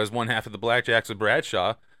was, as one half of the Blackjacks with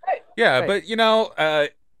Bradshaw. Right. Yeah, right.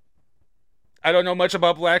 But I don't know much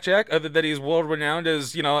about Blackjack other than he's world renowned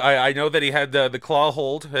as, I know that he had the claw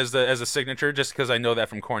hold as a signature just because I know that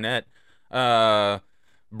from Cornette.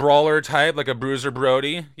 Brawler type, like a Bruiser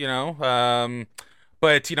Brody,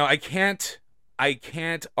 but I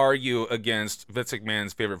can't argue against Vince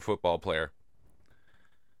McMahon's favorite football player.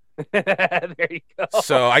 There you go.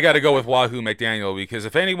 So I got to go with Wahoo McDaniel because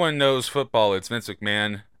if anyone knows football, it's Vince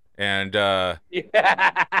McMahon, and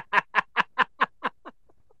Yeah.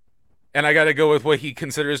 and I got to go with what he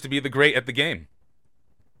considers to be the great at the game.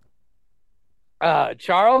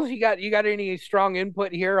 Charles, you got any strong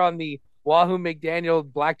input here on the Wahoo McDaniel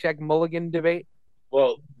Blackjack Mulligan debate?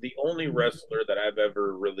 Well, the only wrestler that I've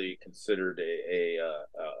ever really considered a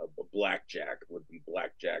blackjack would be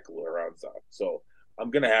Blackjack Lorenzo. So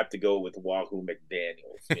I'm gonna have to go with Wahoo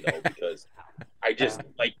McDaniels, because I just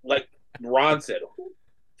like Ron said,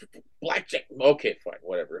 Blackjack. Okay, fine,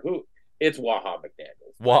 whatever. It's Waha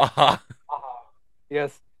McDaniels. Waha.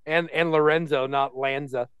 Yes, and Lorenzo, not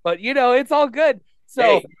Lanza. But it's all good.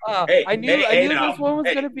 So I knew this one was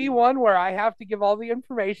going to be one where I have to give all the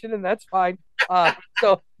information, and that's fine.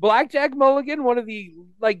 So Blackjack Mulligan, one of the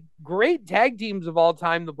great tag teams of all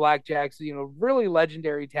time, the Blackjacks. Really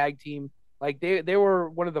legendary tag team. Like they were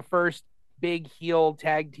one of the first big heel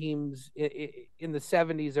tag teams in the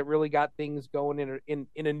 70s that really got things going in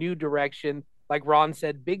a new direction. Like Ron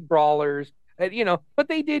said, big brawlers. But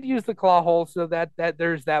they did use the claw hole, so that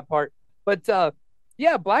there's that part. But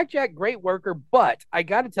yeah, Blackjack, great worker. But I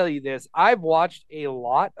got to tell you this: I've watched a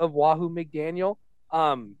lot of Wahoo McDaniel.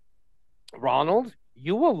 Ronald,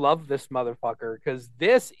 you will love this motherfucker because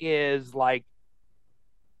this is like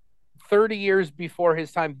 30 years before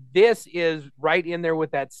his time. This is right in there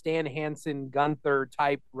with that Stan Hansen, Gunther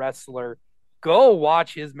type wrestler. Go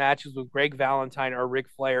watch his matches with Greg Valentine or Ric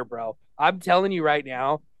Flair, bro. I'm telling you right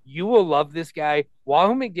now, you will love this guy.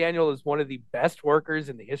 Wahoo McDaniel is one of the best workers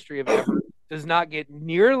in the history of ever. Does not get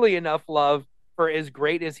nearly enough love for as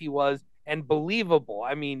great as he was and believable.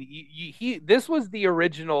 I mean, this was the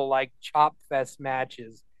original Chop Fest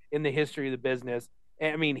matches in the history of the business.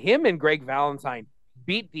 And I mean, him and Greg Valentine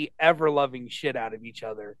beat the ever-loving shit out of each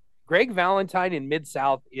other. Greg Valentine in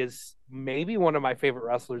Mid-South is maybe one of my favorite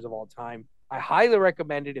wrestlers of all time. I highly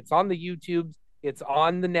recommend it. It's on the YouTubes. It's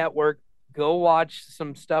on the network. Go watch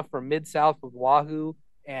some stuff from Mid-South with Wahoo,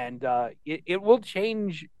 and it will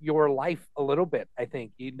change your life a little bit, I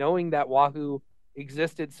think, knowing that Wahoo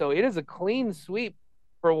existed. So it is a clean sweep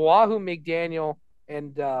for Wahoo McDaniel,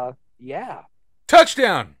 and yeah.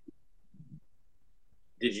 Touchdown!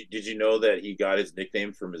 Did you know that he got his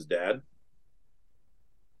nickname from his dad?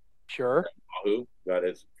 Sure. Wahoo got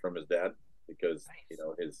it from his dad because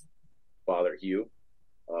his father Hugh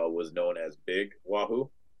was known as Big Wahoo.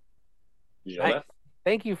 Did you know that?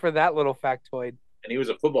 Thank you for that little factoid. And he was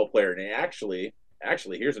a football player. And actually,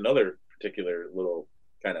 here's another particular little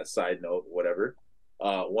kind of side note, whatever.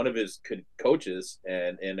 One of his coaches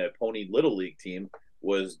and in a Pony Little League team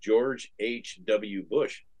was George H.W.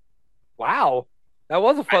 Bush. Wow. That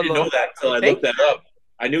was a fun I didn't know that until I looked that up.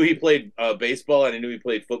 I knew he played baseball and I knew he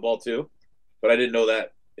played football too, but I didn't know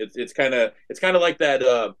that. It's kind of like that.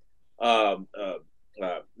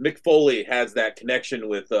 Mick Foley has that connection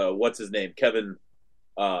with what's his name, Kevin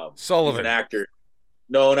Sullivan, he's an actor.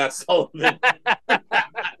 No, not Sullivan.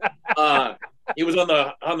 He was on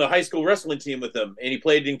the high school wrestling team with him, and he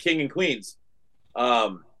played in King and Queens.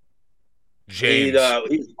 James.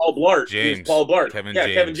 He's Paul Blart. James. He was Paul Blart. Kevin yeah,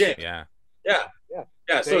 James. Kevin James. Yeah. Yeah. Yeah.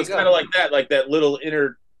 Yeah. So it's kind of like that little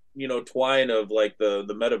inner, twine of like the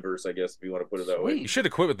metaverse, I guess, if you want to put it that way. You should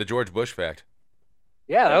have quit with the George Bush fact.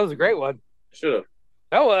 Yeah, that was a great one. Should have.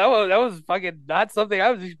 That was fucking not something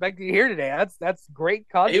I was expecting to hear today. That's great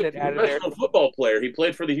content. He was a professional football player. He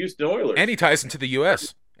played for the Houston Oilers. And he ties into the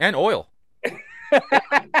U.S. and oil.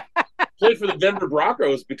 Played for the Denver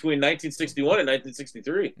Broncos between 1961 and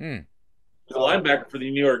 1963. Mm. He was a linebacker for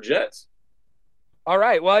the New York Jets. All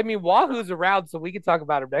right. Well, I mean, Wahoo's around, so we can talk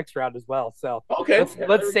about him next round as well. So okay,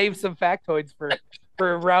 let's save some factoids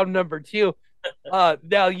for round number 2.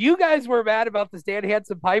 Now you guys were mad about the Stan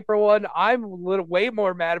Hansen Piper one. I'm way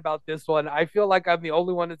more mad about this one. I feel like I'm the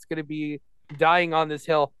only one that's going to be dying on this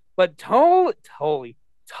hill. But Tully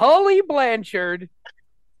Blanchard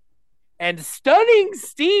and Stunning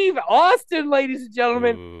Steve Austin, ladies and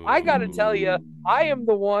gentlemen. Ooh. I got to tell you, I am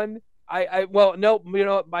the one. I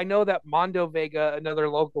know that Mondo Vega, another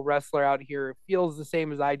local wrestler out here, feels the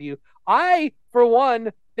same as I do. I, for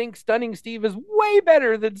one, think Stunning Steve is way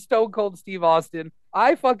better than Stone Cold Steve Austin.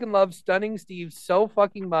 I fucking love Stunning Steve so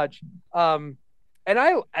fucking much. And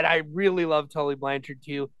I really love Tully Blanchard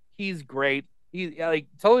too. He's great.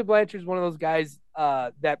 Tully Blanchard's one of those guys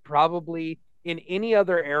that probably in any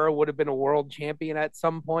other era would have been a world champion at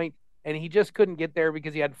some point. And he just couldn't get there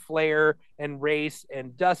because he had Flair and Race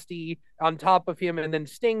and Dusty on top of him. And then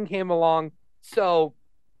Sting came along.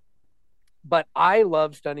 But I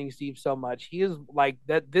love Stunning Steve so much. He is like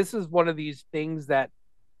that. This is one of these things that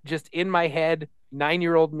just in my head,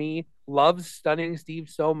 9-year-old me loves Stunning Steve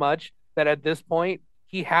so much that at this point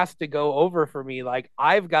he has to go over for me. Like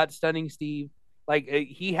I've got Stunning Steve. Like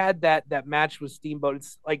he had that match with Steamboat.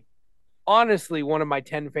 It's like honestly one of my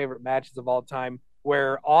 10 favorite matches of all time,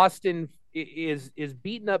 where Austin is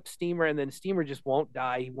beating up Steamer and then Steamer just won't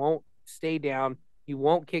die. He won't stay down. He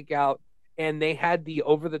won't kick out. And they had the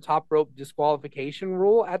over-the-top rope disqualification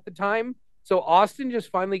rule at the time. So Austin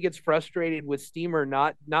just finally gets frustrated with Steamer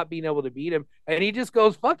not being able to beat him. And he just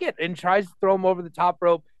goes, fuck it, and tries to throw him over the top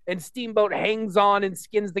rope. And Steamboat hangs on and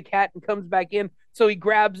skins the cat and comes back in. So he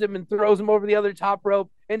grabs him and throws him over the other top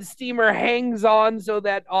rope. And Steamer hangs on so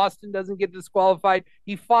that Austin doesn't get disqualified.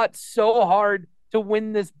 He fought so hard to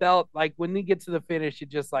win this belt. Like when he gets to the finish,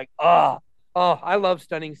 it's just like, I love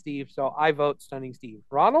Stunning Steve, so I vote Stunning Steve.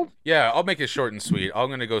 Ronald? Yeah, I'll make it short and sweet. I'm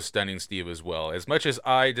going to go Stunning Steve as well. As much as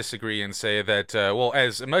I disagree and say that,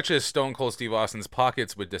 as much as Stone Cold Steve Austin's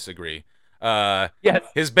pockets would disagree,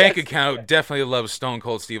 his bank account definitely loves Stone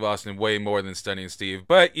Cold Steve Austin way more than Stunning Steve.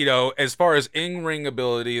 But, as far as in-ring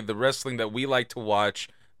ability, the wrestling that we like to watch,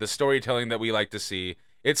 the storytelling that we like to see,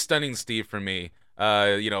 it's Stunning Steve for me.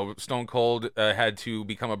 Stone Cold had to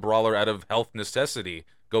become a brawler out of health necessity.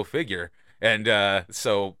 Go figure. And the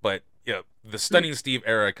Stunning Steve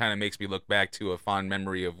era kind of makes me look back to a fond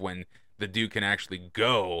memory of when the dude can actually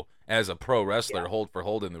go as a pro wrestler, hold for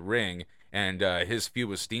hold in the ring. And his feud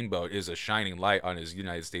with Steamboat is a shining light on his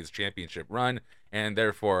United States Championship run, and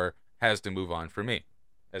therefore has to move on for me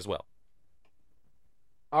as well.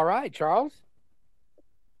 All right, Charles?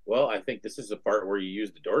 Well, I think this is the part where you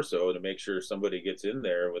use the Darsow to make sure somebody gets in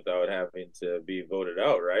there without having to be voted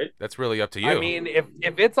out, right? That's really up to you. I mean, if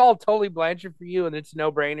it's all Tully Blanchard for you and it's a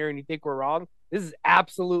no-brainer and you think we're wrong, this is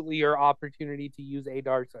absolutely your opportunity to use a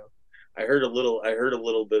Darsow. I heard a little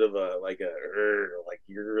bit of like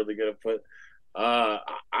you're really gonna put.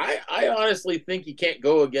 I honestly think you can't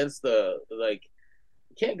go against Tully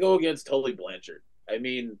Blanchard. I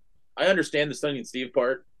mean, I understand the Stunning Steve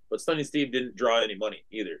part. But Stunning Steve didn't draw any money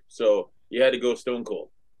either, so you had to go Stone Cold.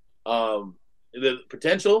 The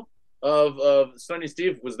potential of Stunning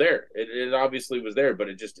Steve was there. It obviously was there, but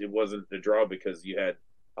it wasn't the draw because you had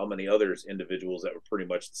how many others individuals that were pretty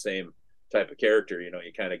much the same type of character. You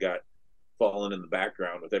kind of got fallen in the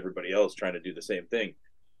background with everybody else trying to do the same thing.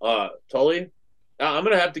 Tully, I'm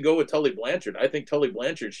going to have to go with Tully Blanchard. I think Tully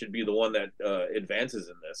Blanchard should be the one that advances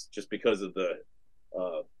in this, just because of the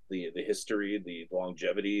history, the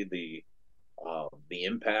longevity, the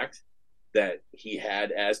impact that he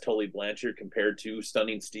had as Tully Blanchard compared to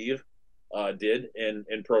Stunning Steve did in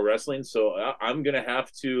pro wrestling. So I'm gonna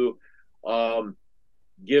have to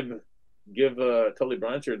give Tully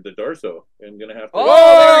Blanchard the Darsow. I'm gonna have to.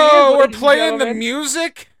 Oh, we're playing the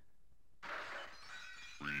music.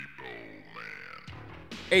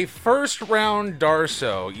 A first round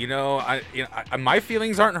Darsow, my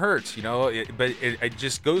feelings aren't hurt, but it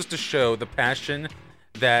just goes to show the passion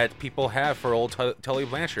that people have for old Tully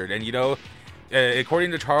Blanchard. And,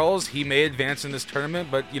 according to Charles, he may advance in this tournament,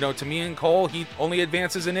 but, to me and Cole, he only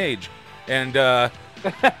advances in age. And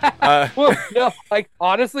Well, no, like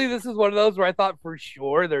honestly, this is one of those where I thought for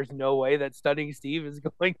sure there's no way that Stunning Steve is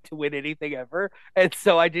going to win anything ever, and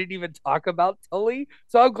so I didn't even talk about Tully.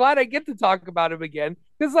 So I'm glad I get to talk about him again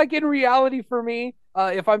because, like in reality, for me,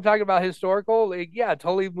 if I'm talking about historical, like yeah,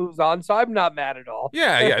 Tully moves on, so I'm not mad at all.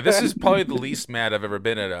 Yeah. This is probably the least mad I've ever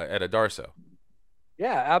been at a Darsow.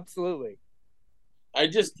 Yeah, absolutely. But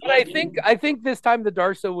I I think this time the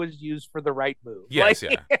Darso was used for the right move. Yes,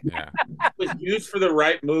 Like, yeah. was used for the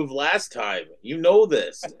right move last time. You know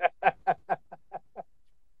this.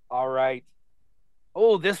 all right.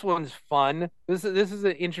 Oh, this one's fun. This is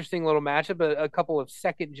an interesting little matchup. A couple of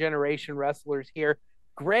second generation wrestlers here.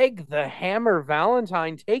 Greg the Hammer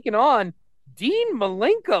Valentine taking on Dean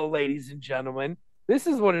Malenko, ladies and gentlemen. This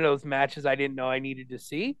is one of those matches I didn't know I needed to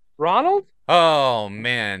see. Ronald? Oh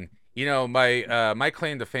man, my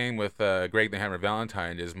claim to fame with Greg the Hammer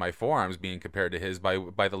Valentine is my forearms being compared to his by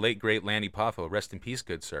the late great Lanny Poffo. Rest in peace,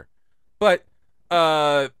 good sir. But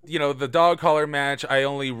the dog collar match I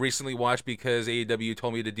only recently watched because AEW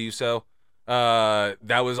told me to do so.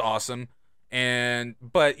 That was awesome.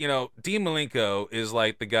 But Dean Malenko is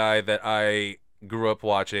like the guy that I grew up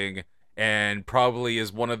watching, and probably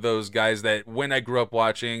is one of those guys that when I grew up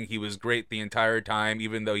watching, he was great the entire time,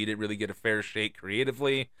 even though he didn't really get a fair shake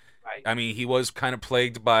creatively. Right. I mean, he was kind of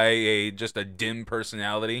plagued by just a dim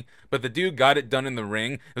personality, but the dude got it done in the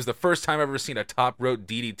ring. It was the first time I've ever seen a top rope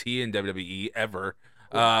DDT in WWE ever.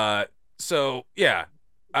 So yeah,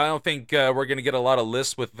 I don't think we're gonna get a lot of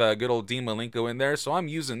lists with good old Dean Malenko in there. So I'm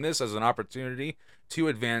using this as an opportunity to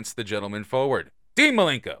advance the gentleman forward. Dean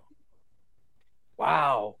Malenko.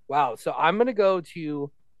 Wow. Wow. So I'm going to go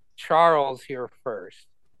to Charles here first.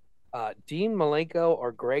 Dean Malenko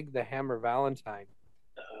or Greg the Hammer Valentine?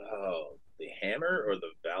 Oh, the hammer or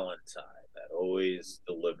the Valentine that always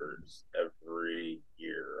delivers every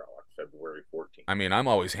year on February 14th. I mean, I'm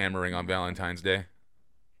always hammering on Valentine's Day.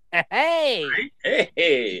 Hey.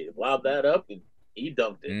 Hey, loud that up and he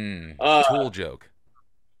dumped it. Tool joke.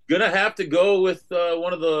 Gonna have to go with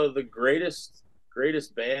one of the greatest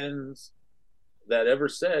bands that ever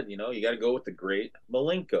said, you got to go with the great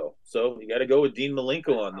Malenko. So you got to go with Dean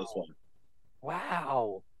Malenko on this one.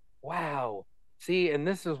 Wow. Wow. See, and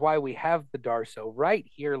this is why we have the Darso right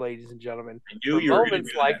here, ladies and gentlemen. I knew For you were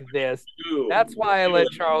moments like this. That's why I let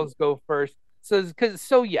Charles go first.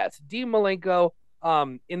 So yes, Dean Malenko,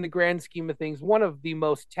 in the grand scheme of things, one of the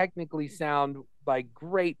most technically sound by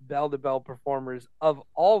great bell-to-bell performers of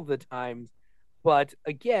all the times. But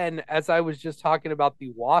again, as I was just talking about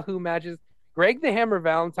the Wahoo matches, Greg the Hammer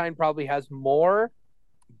Valentine probably has more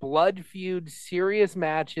blood feud serious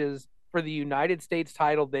matches for the United States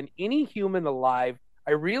title than any human alive.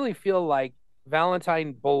 I really feel like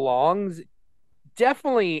Valentine belongs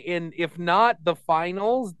definitely in, if not the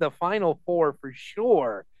finals, the final four for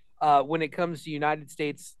sure, when it comes to United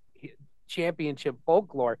States championship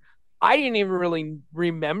folklore. I didn't even really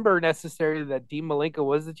remember necessarily that Dean Malenko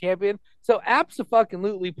was the champion. So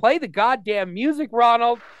abso-fucking-lutely play the goddamn music,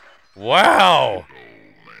 Ronald. Wow.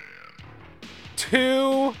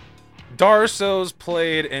 2 Darsows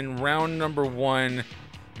played in round number 1.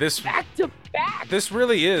 This back to back. This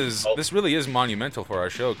really is monumental for our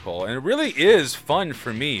show, Cole, and it really is fun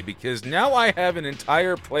for me because now I have an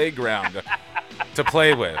entire playground to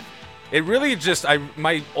play with. It really just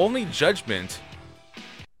my only judgment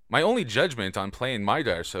on playing my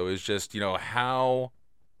Darsow is just, how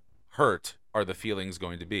hurt are the feelings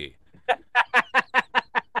going to be?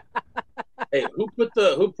 Hey, who put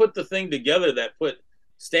the thing together that put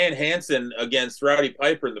Stan Hansen against Rowdy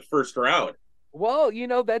Piper in the first round? Well,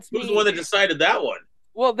 that's who's the one that decided that one.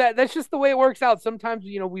 Well, that's just the way it works out. Sometimes,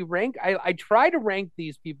 we rank. I try to rank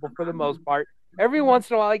these people for the most part. Every once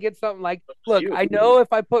in a while, I get something like, look, I know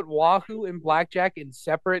if I put Wahoo and Blackjack in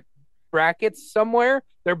separate brackets somewhere,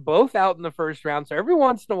 they're both out in the first round. So every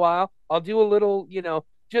once in a while, I'll do a little,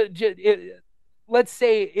 let's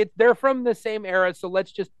say they're from the same era, so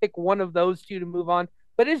let's just pick one of those two to move on.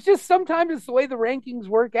 But it's just sometimes it's the way the rankings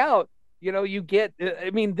work out. You get,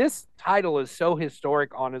 this title is so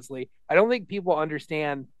historic, honestly. I don't think people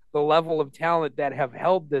understand the level of talent that have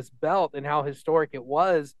held this belt and how historic it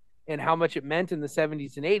was and how much it meant in the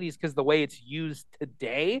 70s and 80s because the way it's used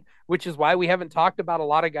today, which is why we haven't talked about a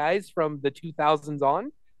lot of guys from the 2000s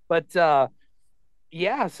on. But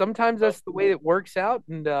yeah, sometimes that's the way it works out.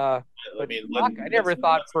 And I never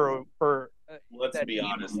thought for let's be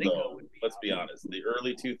honest, though. Let's be honest. The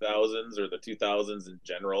early 2000s or the 2000s in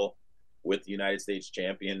general with the United States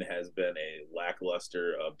champion has been a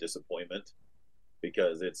lackluster of disappointment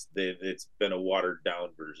because it's been a watered down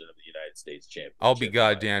version of the United States champion. I'll be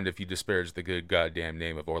goddamned if you disparage the good goddamn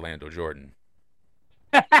name of Orlando Jordan.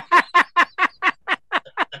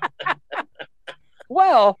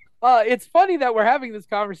 Well, it's funny that we're having this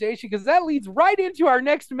conversation because that leads right into our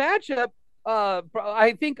next matchup.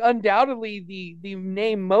 I think undoubtedly the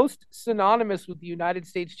name most synonymous with the United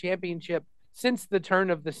States Championship since the turn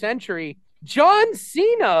of the century, John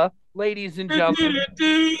Cena, ladies and gentlemen,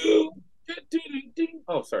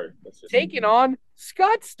 Oh, sorry. taking on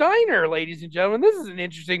Scott Steiner, ladies and gentlemen. This is an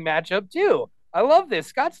interesting matchup too. I love this.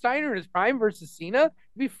 Scott Steiner in his prime versus Cena would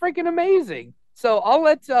be freaking amazing. So I'll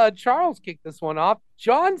let Charles kick this one off.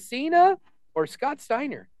 John Cena or Scott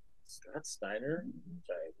Steiner? Scott Steiner,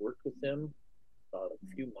 I worked with him about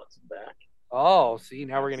a few months back. Oh, see,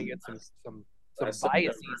 now we're gonna get some Last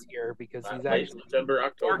biases September. here because he's Late actually September,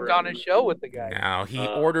 October. worked on a show with the guy. Now, he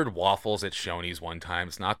ordered waffles at Shoney's one time.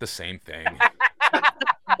 It's not the same thing.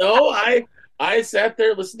 No, I sat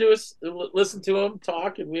there, listened to him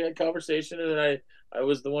talk, and we had conversation, and then I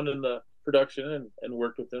was the one in the production and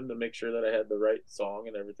worked with him to make sure that I had the right song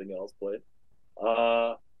and everything else played.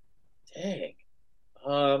 Dang.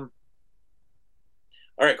 All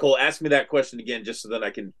right, Cole, ask me that question again, just so that I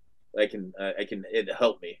can it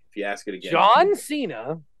help me if you ask it again. John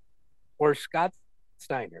Cena or Scott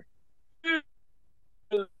Steiner?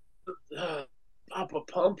 Papa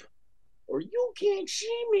Pump, or You Can't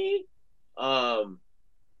See Me. I'm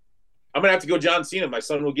gonna have to go John Cena. My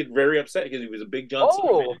son will get very upset because he was a big John Cena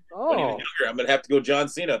fan when he was younger. I'm gonna have to go John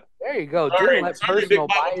Cena. There you go. Sorry, Didn't let sorry, personal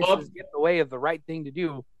Big Papa biases Pump. get in the way of the right thing to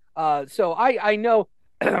do. So I know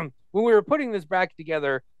when we were putting this bracket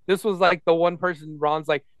together, this was like the one person Ron's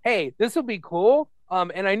like, hey, this will be cool.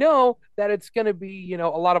 And I know that it's gonna be, a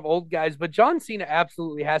lot of old guys, but John Cena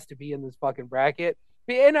absolutely has to be in this fucking bracket.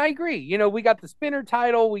 And I agree. We got the spinner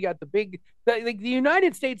title, we got the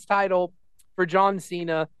United States title for John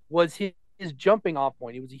Cena was his jumping off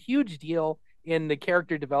point. It was a huge deal in the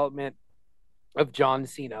character development of John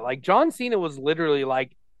Cena. Like John Cena was literally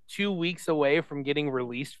like 2 weeks away from getting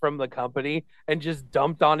released from the company and just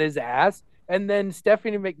dumped on his ass. And then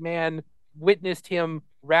Stephanie McMahon witnessed him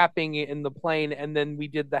rapping in the plane. And then we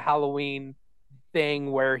did the Halloween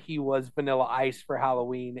thing where he was Vanilla Ice for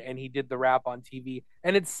Halloween and he did the rap on TV,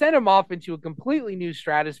 and it sent him off into a completely new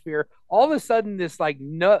stratosphere. All of a sudden, this like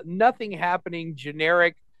nothing happening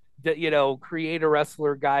generic, create a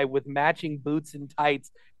wrestler guy with matching boots and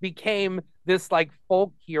tights became this like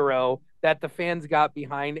folk hero that the fans got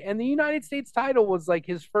behind. And the United States title was like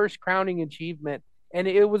his first crowning achievement. And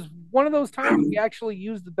it was one of those times he actually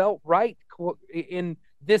used the belt right in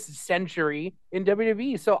this century in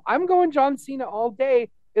WWE. So I'm going John Cena all day,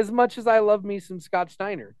 as much as I love me some Scott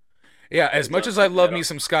Steiner. Yeah, as much as I love me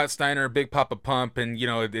some Scott Steiner, Big Papa Pump, and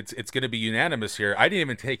it's going to be unanimous here. I didn't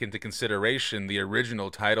even take into consideration the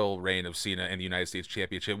original title reign of Cena in the United States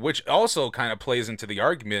Championship, which also kind of plays into the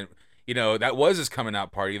argument. That was his coming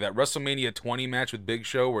out party, that WrestleMania 20 match with Big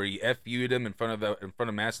Show where he FU'd him in front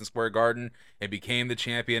of Madison Square Garden and became the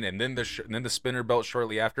champion, and then the spinner belt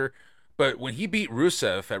shortly after. But when he beat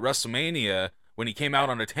Rusev at WrestleMania, when he came out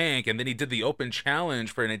on a tank, and then he did the open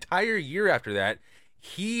challenge for an entire year after that,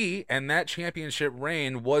 he and that championship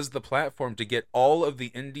reign was the platform to get all of the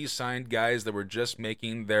indie signed guys that were just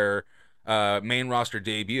making their main roster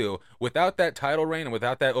debut. Without that title reign and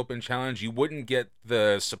without that open challenge, you wouldn't get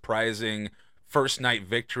the surprising first night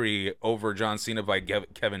victory over John Cena by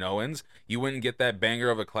Kevin Owens. You wouldn't get that banger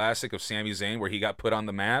of a classic of Sami Zayn where he got put on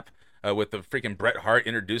the map. With the freaking Bret Hart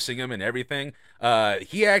introducing him and everything.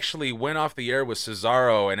 He actually went off the air with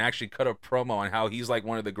Cesaro and actually cut a promo on how he's like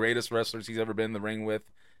one of the greatest wrestlers he's ever been in the ring with.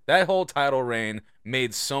 That whole title reign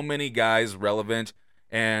made so many guys relevant,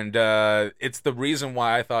 and it's the reason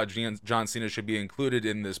why I thought John Cena should be included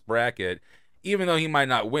in this bracket. Even though he might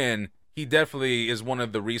not win, he definitely is one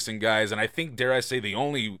of the recent guys, and I think, dare I say, the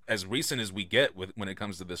only as recent as we get when it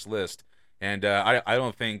comes to this list. And I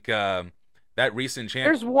don't think... that recent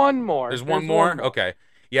champion. There's one more. There's one more? Okay.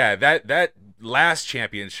 Yeah, that last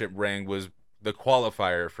championship ring was the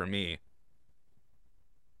qualifier for me.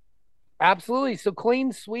 Absolutely. So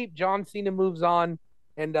clean sweep. John Cena moves on.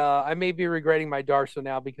 And I may be regretting my Darsow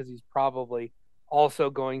now because he's probably also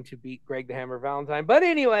going to beat Greg the Hammer Valentine. But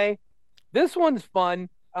anyway, this one's fun.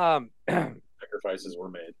 Sacrifices were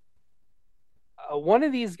made. One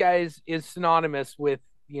of these guys is synonymous with,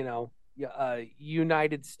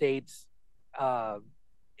 United States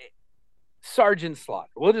Sergeant Slaughter.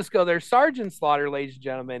 We'll just go there. Sergeant Slaughter, ladies and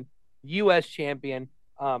gentlemen, U.S. champion,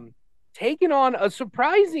 taking on a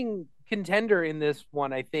surprising contender in this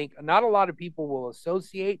one. I think not a lot of people will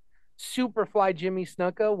associate Superfly Jimmy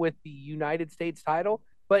Snuka with the United States title,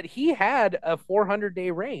 but he had a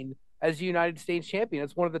 400-day reign as United States champion.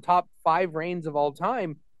 It's one of the top 5 reigns of all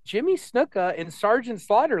time. Jimmy Snuka and Sergeant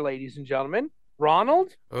Slaughter, ladies and gentlemen.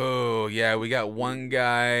 Ronald? Oh yeah, we got one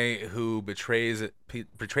guy who betrays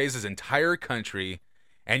his entire country,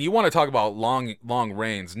 and you want to talk about long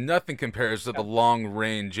reigns? Nothing compares to the long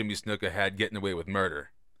reign Jimmy Snuka had getting away with murder.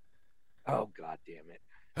 Oh, God damn it.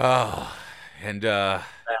 Oh, and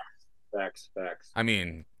Facts. I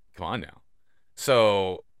mean, come on now.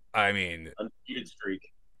 So I mean, Undefeated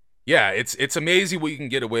streak. yeah, it's amazing what you can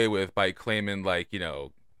get away with by claiming like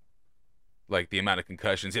like the amount of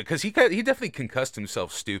concussions. Yeah, because he definitely concussed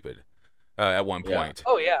himself stupid at one point.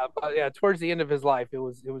 Oh yeah, towards the end of his life, it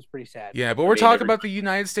was pretty sad. Yeah, but we're talking about the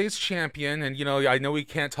United States champion, and I know we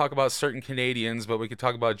can't talk about certain Canadians, but we could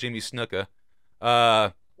talk about Jimmy Snuka.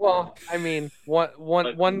 Well, I mean,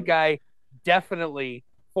 one guy definitely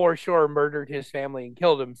for sure murdered his family and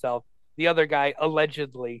killed himself. The other guy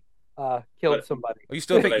allegedly killed somebody. You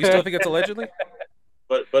still think it's allegedly?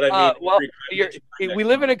 But I mean, we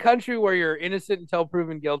live in a country where you're innocent until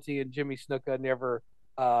proven guilty, and Jimmy Snuka never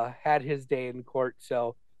had his day in court.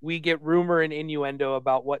 So we get rumor and innuendo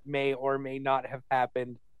about what may or may not have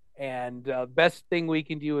happened. And best thing we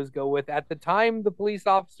can do is go with, at the time, the police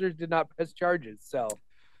officers did not press charges. So,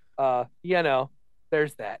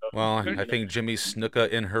 there's that. Well, I think Jimmy Snuka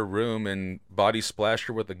in her room and body splashed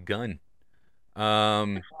her with a gun.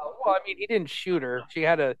 Well, I mean, he didn't shoot her. She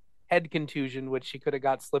had a head contusion, which she could have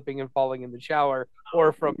got slipping and falling in the shower,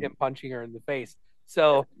 or from him punching her in the face.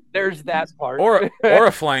 So there's that part. Or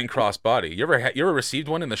a flying crossbody. You ever received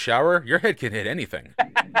one in the shower? Your head can hit anything.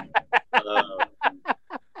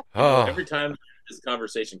 Every time this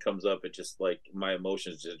conversation comes up, it just like my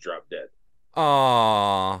emotions just drop dead.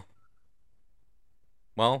 Aww.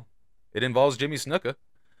 Well, it involves Jimmy Snuka,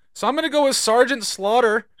 so I'm gonna go with Sergeant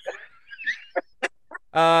Slaughter.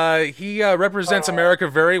 He represents America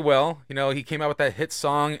very well. He came out with that hit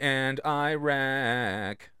song, and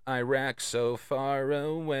Iraq so far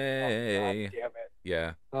away. Oh, God damn it.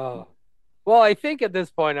 Yeah. Oh. Well, I think at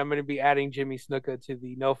this point I'm going to be adding Jimmy Snuka to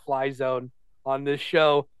the no-fly zone on this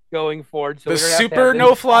show going forward. So the super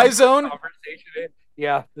no-fly zone?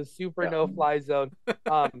 Yeah, the super no-fly zone.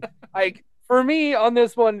 For me on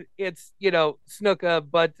this one, it's, Snuka,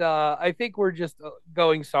 but I think we're just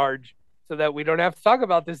going Sarge, so that we don't have to talk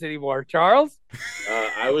about this anymore. Charles?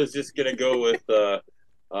 I was just going to go with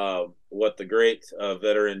what the great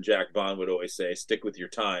veteran Jack Vaughn would always say, stick with your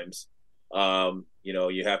times.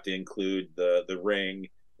 You have to include the ring,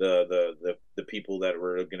 the people that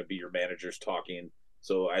were going to be your managers talking.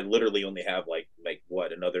 So I literally only have like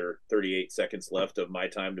another 38 seconds left of my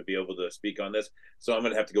time to be able to speak on this. So I'm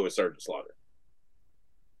going to have to go with Sergeant Slaughter.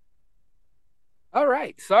 All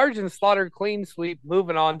right, Sergeant Slaughter, clean sweep.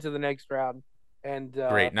 Moving on to the next round. And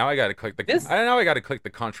great. Now I got to click the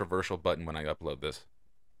controversial button when I upload this.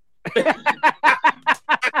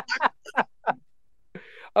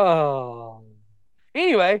 Oh.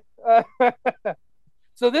 Anyway,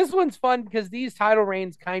 so this one's fun because these title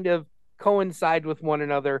reigns kind of coincide with one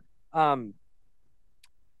another.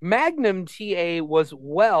 Magnum TA was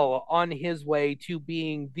well on his way to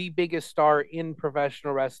being the biggest star in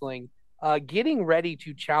professional wrestling, getting ready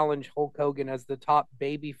to challenge Hulk Hogan as the top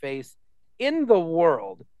babyface in the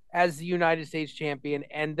world as the United States champion.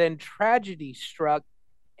 And then tragedy struck,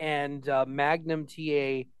 and Magnum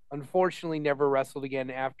TA unfortunately never wrestled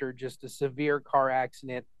again after just a severe car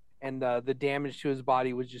accident, and the damage to his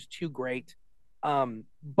body was just too great.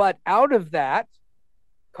 But out of that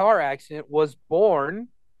car accident was born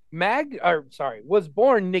Nikita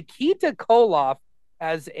Koloff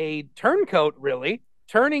as a turncoat, really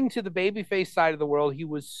turning to the babyface side of the world. He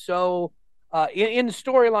was so in the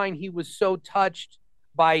storyline, he was so touched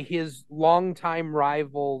by his longtime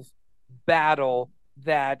rival's battle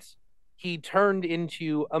that he turned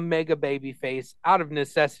into a mega babyface out of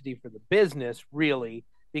necessity for the business, really,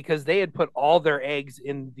 because they had put all their eggs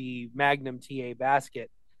in the Magnum TA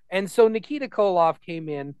basket. And so Nikita Koloff came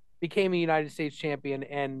in, became a United States champion,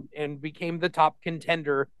 and became the top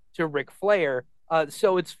contender to Ric Flair.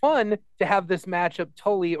 So it's fun to have this matchup,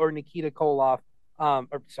 Tully or Nikita Koloff,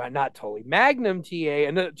 not Tully, Magnum TA,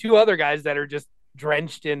 and the two other guys that are just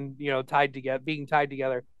drenched in, being tied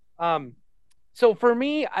together. So for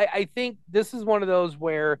me, I think this is one of those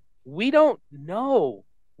where we don't know.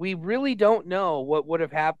 We really don't know what would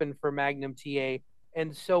have happened for Magnum TA.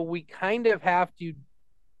 And so we kind of have to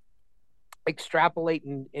extrapolate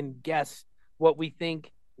and guess what we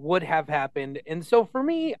think would have happened. And so for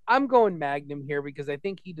me, I'm going Magnum here because I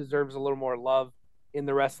think he deserves a little more love in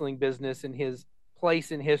the wrestling business and his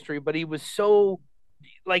place in history. But he was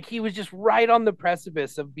he was just right on the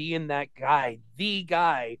precipice of being that guy, the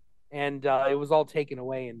guy and it was all taken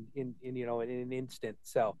away in an instant.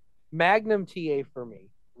 So Magnum TA for me.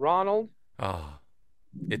 Ronald. Oh,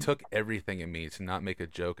 it took everything in me to not make a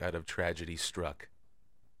joke out of Tragedy Struck.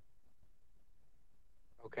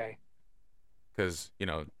 Okay. Because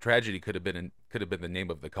tragedy could have been the name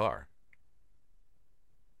of the car.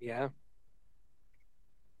 Yeah.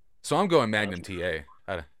 So I'm going Magnum TA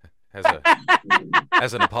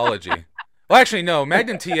as an apology. Well, actually, no.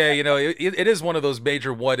 Magnum TA, it is one of those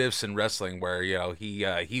major what ifs in wrestling where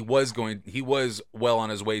he was well on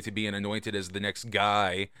his way to being anointed as the next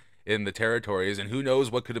guy in the territories, and who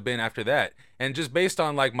knows what could have been after that. And just based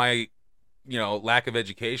on like my lack of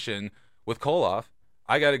education with Koloff,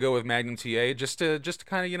 I got to go with Magnum TA just to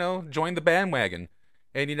kind of join the bandwagon.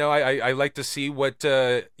 And I like to see what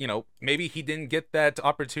maybe he didn't get that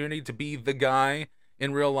opportunity to be the guy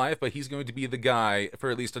in real life, but he's going to be the guy for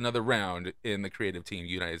at least another round in the Creative Team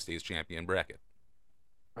United States Champion bracket.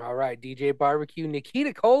 All right, DJ Barbecue,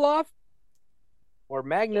 Nikita Koloff or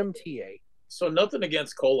Magnum TA? So nothing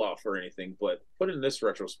against Koloff or anything, but put in this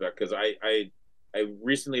retrospect, because I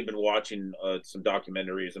recently been watching some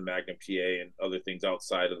documentaries of Magnum TA and other things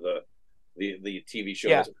outside of the TV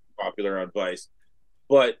shows that are popular on Vice.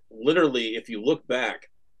 But literally, if you look back,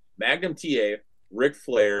 Magnum TA, Ric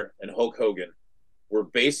Flair, and Hulk Hogan were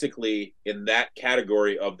basically in that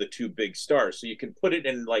category of the two big stars. So you can put it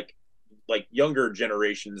in like younger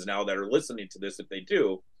generations now that are listening to this, if they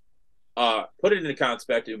do, put it in a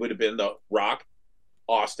concept, it would have been the Rock,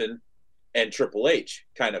 Austin, and Triple H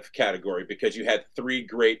kind of category, because you had three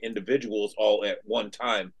great individuals all at one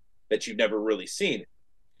time that you've never really seen.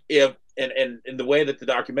 And the way that the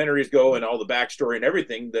documentaries go and all the backstory and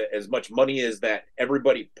everything, that as much money as that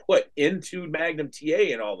everybody put into Magnum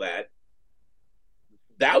TA and all that,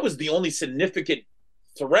 that was the only significant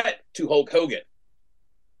threat to Hulk Hogan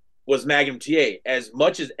was Magnum TA. As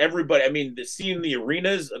much as everybody, I mean, seeing the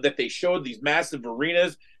arenas that they showed, these massive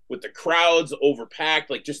arenas with the crowds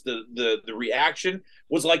overpacked, like just the reaction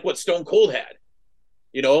was like what Stone Cold had.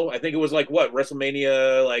 I think it was like what,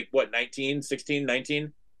 WrestleMania, like what, 19, 16,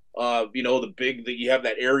 19? The big, that you have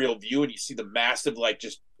that aerial view and you see the massive, like,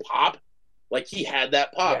 just pop. Like, he had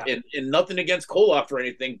that pop. Yeah. And nothing against Koloff or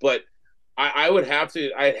anything, but I'd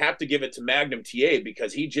have to give it to Magnum TA,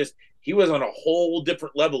 because he was on a whole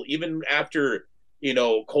different level, even after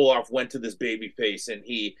Koloff went to this baby face and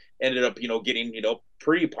he ended up getting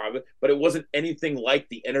pretty popular, but it wasn't anything like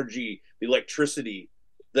the energy, the electricity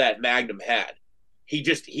that Magnum had.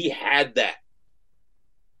 He had that.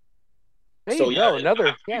 There you go.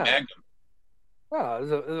 Another Magnum. Wow, it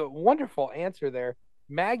was a wonderful answer there.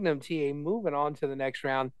 Magnum TA. Moving on to the next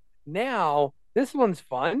round. Now this one's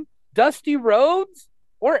fun. Dusty Rhodes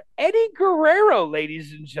or Eddie Guerrero,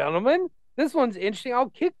 ladies and gentlemen. This one's interesting. I'll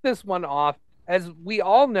kick this one off. As we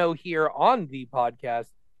all know here on the podcast,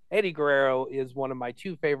 Eddie Guerrero is one of my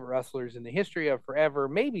two favorite wrestlers in the history of forever,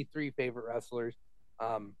 maybe three favorite wrestlers.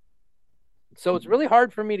 So it's really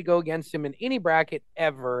hard for me to go against him in any bracket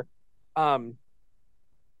ever. But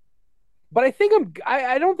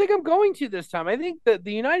I don't think I'm going to this time. I think that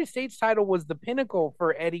the United States title was the pinnacle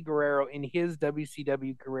for Eddie Guerrero in his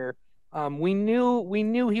WCW career. We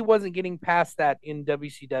knew he wasn't getting past that in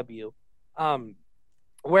WCW.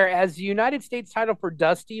 Whereas the United States title for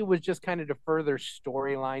Dusty was just kind of to further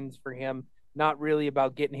storylines for him, not really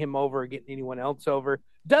about getting him over or getting anyone else over.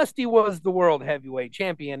 Dusty was the world heavyweight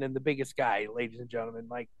champion and the biggest guy, ladies and gentlemen.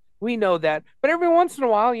 Like, we know that. But every once in a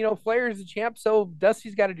while, Flair is the champ, so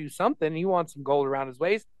Dusty's got to do something. He wants some gold around his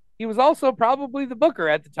waist. He was also probably the booker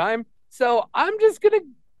at the time. So I'm just going to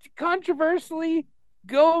controversially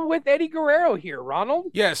go with Eddie Guerrero here,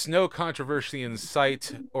 Ronald. Yes, no controversy in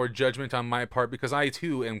sight or judgment on my part, because I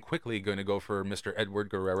too am quickly going to go for Mr. Edward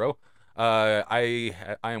Guerrero. I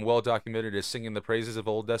am well documented as singing the praises of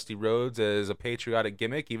old Dusty Rhodes as a patriotic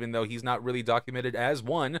gimmick, even though he's not really documented as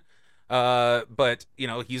one. But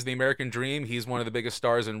he's the American dream. He's one of the biggest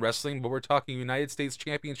stars in wrestling, but we're talking United States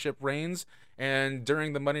Championship reigns. And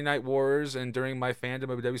during the Monday Night Wars and during my fandom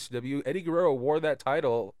of WCW, Eddie Guerrero wore that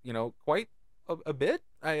title, quite a bit.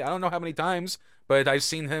 I don't know how many times, but I've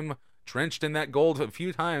seen him drenched in that gold a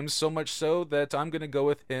few times, so much so that I'm going to go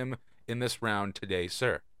with him in this round today,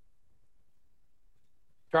 sir.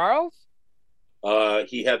 Charles?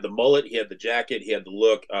 He had the mullet, he had the jacket, he had the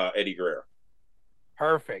look, Eddie Guerrero.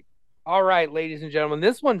 Perfect. All right, ladies and gentlemen,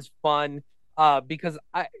 this one's fun because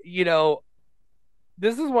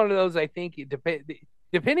this is one of those, I think,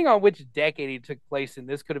 depending on which decade it took place in,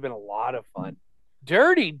 this could have been a lot of fun.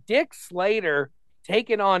 Dirty Dick Slater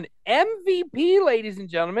taking on MVP, ladies and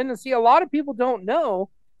gentlemen. And see, a lot of people don't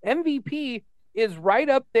know MVP is right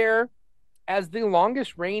up there as the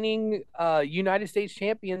longest reigning United States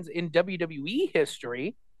champions in WWE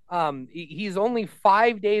history. He's only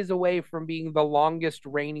 5 days away from being the longest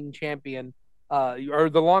reigning champion, or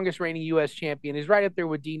the longest reigning U.S. champion. He's right up there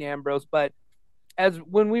with Dean Ambrose. But as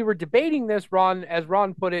when we were debating this, as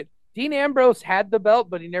Ron put it, Dean Ambrose had the belt,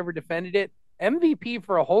 but he never defended it. MVP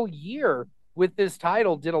for a whole year with this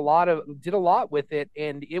title did a lot with it,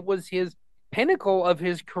 and it was his pinnacle of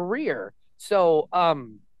his career. So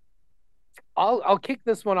I'll kick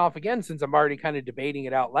this one off again since I'm already kind of debating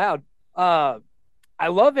it out loud. I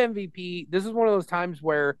love MVP. This is one of those times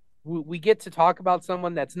where we get to talk about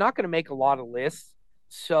someone that's not going to make a lot of lists.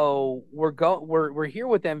 So we're here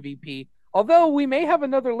with MVP. Although we may have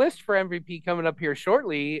another list for MVP coming up here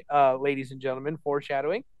shortly, ladies and gentlemen,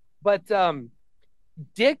 foreshadowing. But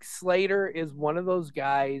Dick Slater is one of those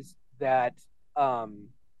guys that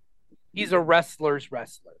he's a wrestler's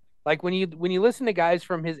wrestler. Like when you listen to guys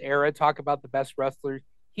from his era talk about the best wrestlers,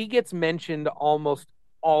 he gets mentioned almost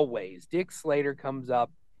always. Dick Slater comes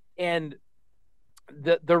up, and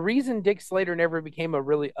the reason Dick Slater never became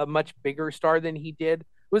a much bigger star than he did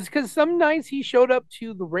was because some nights he showed up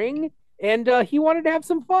to the ring and he wanted to have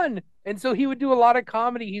some fun, and so he would do a lot of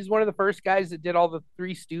comedy. He's one of the first guys that did all the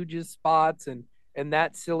Three Stooges spots and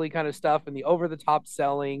that silly kind of stuff, and the over the top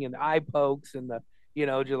selling and the eye pokes and the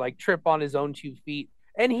to like trip on his own 2 feet.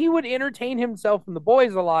 And he would entertain himself and the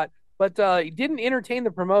boys a lot, but he didn't entertain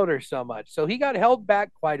the promoter so much. So he got held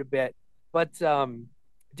back quite a bit. But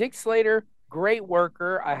Dick Slater, great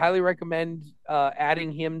worker. I highly recommend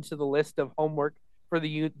adding him to the list of homework for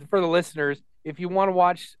the listeners. If you want to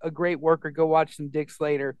watch a great worker, go watch some Dick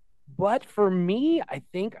Slater. But for me, I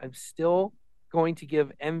think I'm still going to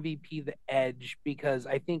give MVP the edge because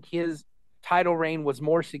I think his title reign was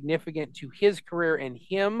more significant to his career and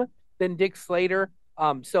him than Dick Slater.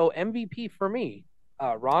 So MVP for me.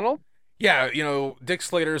 Ronald? Yeah, Dick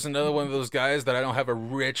Slater is another one of those guys that I don't have a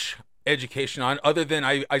rich education on, other than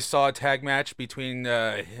I saw a tag match between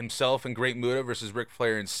himself and Great Muta versus Ric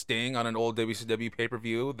Flair and Sting on an old WCW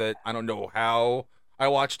pay-per-view that I don't know how I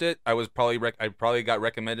watched it. I probably got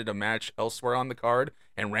recommended a match elsewhere on the card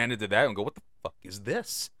and ran into that and go, what the fuck is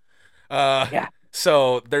this? Yeah.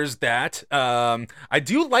 So there's that. I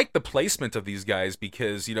do like the placement of these guys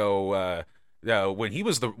because when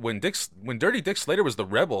Dirty Dick Slater was the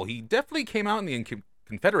rebel, he definitely came out in the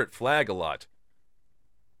Confederate flag a lot.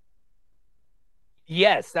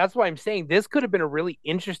 Yes, that's why I'm saying this could have been a really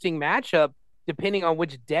interesting matchup depending on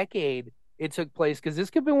which decade it took place, because this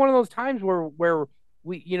could have been one of those times where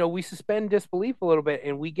we suspend disbelief a little bit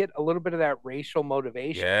and we get a little bit of that racial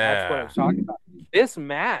motivation. Yeah. That's what I was talking about. This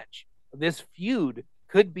match, this feud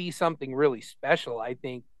could be something really special. I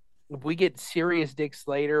think if we get serious Dick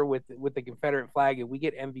Slater with the Confederate flag and we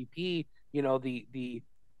get MVP, the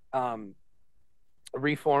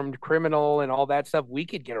reformed criminal and all that stuff, we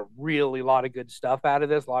could get a really lot of good stuff out of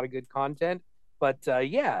this, a lot of good content. But for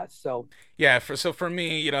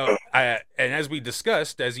me, and as we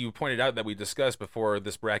discussed, as you pointed out that we discussed before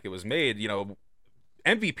this bracket was made,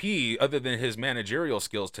 MVP, other than his managerial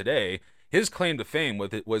skills today, his claim to fame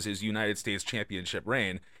was his United States Championship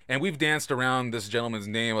reign. And we've danced around this gentleman's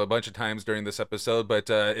name a bunch of times during this episode, but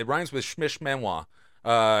it rhymes with Schmish Menoir.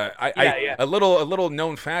 A little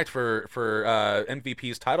known fact for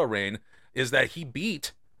MVP's title reign is that he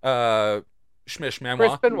beat Schmish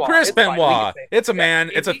Menoir. Chris Benoit. It's a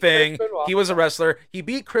man. It's a thing. He was a wrestler. He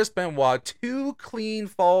beat Chris Benoit 2 clean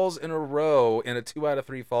falls in a row in a 2 out of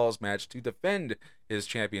 3 falls match to defend his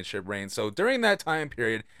championship reign. So during that time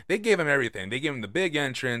period, they gave him everything. They gave him the big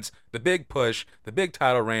entrance, the big push, the big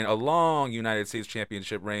title reign, a long United States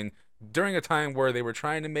Championship reign during a time where they were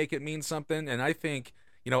trying to make it mean something. And I think,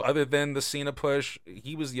 other than the Cena push,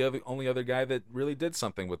 he was the only other guy that really did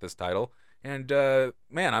something with this title. And,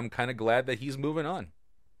 man, I'm kind of glad that he's moving on.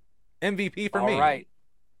 MVP for me. All right.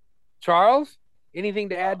 Charles, anything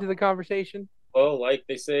to add to the conversation? Well, like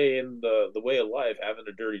they say in the way of life, having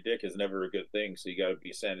a dirty dick is never a good thing, so you got to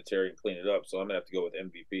be sanitary and clean it up. So I'm going to have to go with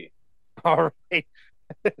MVP. All right.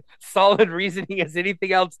 Solid reasoning as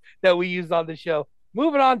anything else that we use on the show.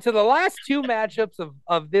 Moving on to the last 2 matchups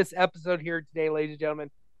of this episode here today, ladies and gentlemen.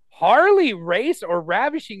 Harley Race or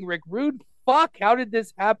Ravishing Rick Rude. Fuck, how did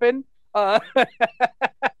this happen? Old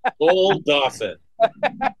Dawson.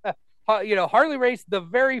 Harley Race, the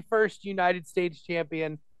very first United States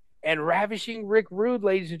champion, and Ravishing Rick Rude,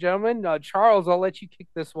 ladies and gentlemen. Charles, I'll let you kick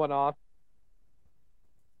this one off.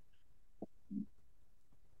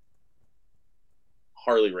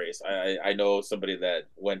 Harley Race. I know somebody that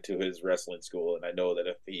went to his wrestling school, and I know that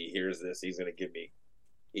if he hears this, he's gonna give me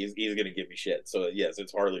shit. So yes,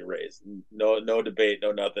 it's Harley Race. No debate,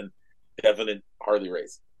 no nothing. definite Harley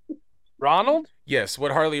Race. Ronald? Yes,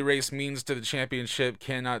 what Harley Race means to the championship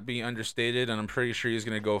cannot be understated, and I'm pretty sure he's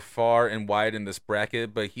going to go far and wide in this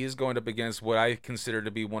bracket, but he is going up against what I consider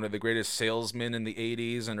to be one of the greatest salesmen in the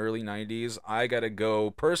 80s and early 90s. I got to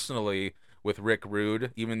go personally with Rick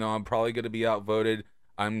Rude, even though I'm probably going to be outvoted.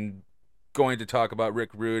 I'm going to talk about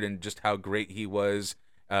Rick Rude and just how great he was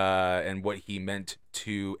and what he meant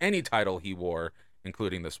to any title he wore,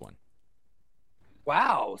 including this one.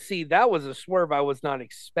 Wow. See, that was a swerve I was not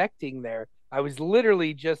expecting there. I was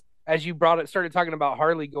literally just, as you started talking about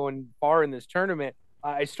Harley going far in this tournament,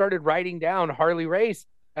 I started writing down Harley Race,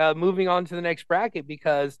 moving on to the next bracket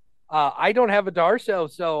because I don't have a Darsow,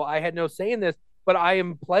 so I had no say in this, but I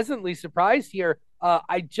am pleasantly surprised here.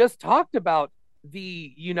 I just talked about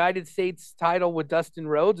the United States title with Dustin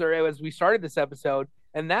Rhodes, or as we started this episode,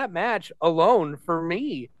 and that match alone for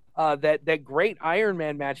me, that great Iron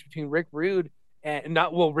Man match between Rick Rude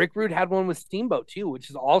Rick Rude had one with Steamboat too, which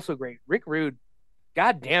is also great. Rick Rude,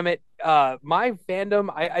 god damn it. My fandom,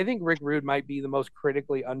 I think Rick Rude might be the most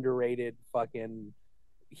critically underrated fucking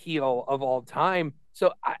heel of all time.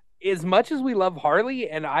 So as much as we love Harley,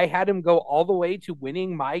 and I had him go all the way to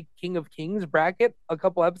winning my King of Kings bracket a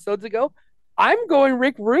couple episodes ago, I'm going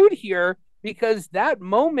Rick Rude here because that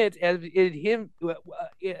moment of him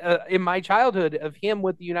in my childhood of him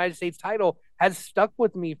with the United States title has stuck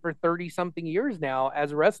with me for 30 something years now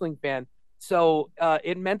as a wrestling fan. So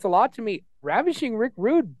it meant a lot to me. Ravishing Rick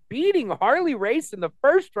Rude beating Harley Race in the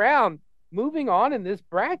first round, moving on in this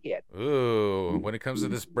bracket. Ooh, when it comes to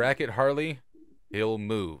this bracket, Harley, he'll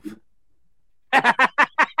move.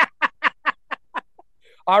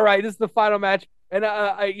 All right, this is the final match. And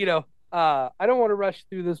I don't want to rush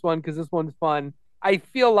through this one because this one's fun. I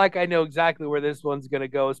feel like I know exactly where this one's going to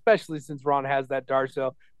go, especially since Ron has that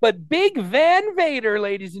Darsow. But Big Van Vader,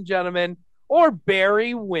 ladies and gentlemen, or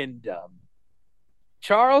Barry Windham.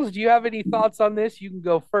 Charles, do you have any thoughts on this? You can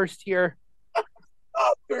go first here.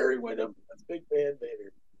 Barry Windham. That's Big Van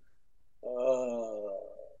Vader.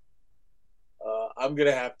 I'm going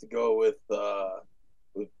to have to go with I'm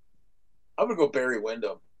going to go Barry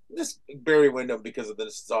Windham. Just Barry Windham because of the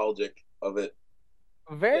nostalgic of it.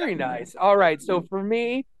 Very nice. All right. So for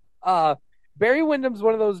me, Barry Windham's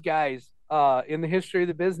one of those guys in the history of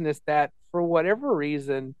the business that for whatever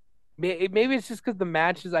reason, maybe it's just because the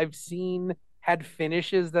matches I've seen had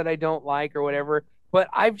finishes that I don't like or whatever, but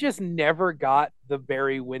I've just never got the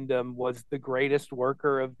Barry Windham was the greatest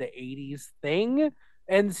worker of the 80s thing.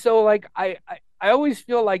 And so like I always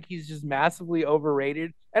feel like he's just massively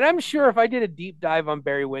overrated. And I'm sure if I did a deep dive on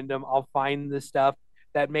Barry Windham, I'll find the stuff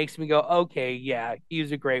that makes me go, okay, yeah,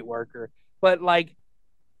 he's a great worker. But like,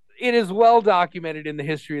 it is well documented in the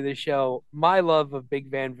history of the show. My love of Big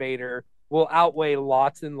Van Vader will outweigh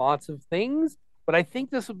lots and lots of things. But I think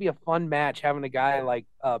this would be a fun match having a guy like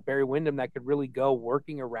Barry Windham that could really go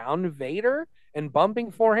working around Vader and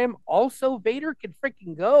bumping for him. Also, Vader could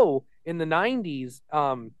freaking go in the 90s.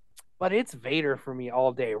 But it's Vader for me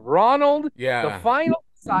all day. Ronald, the final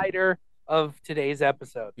decider of today's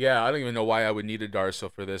episode. Yeah, I don't even know why I would need a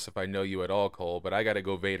Darsow for this if I know you at all, Cole, but I got to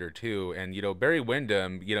go Vader too. And, Barry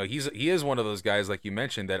Windham, he is one of those guys, like you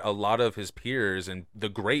mentioned, that a lot of his peers and the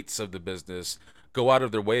greats of the business go out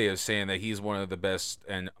of their way of saying that he's one of the best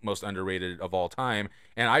and most underrated of all time.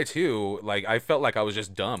 And I too, like, I felt like I was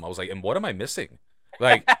just dumb. I was like, and what am I missing?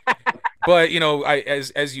 Like, but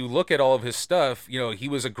as you look at all of his stuff, he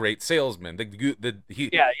was a great salesman.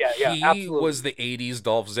 He absolutely was the '80s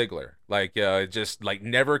Dolph Ziggler. Like, just like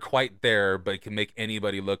never quite there, but can make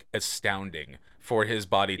anybody look astounding for his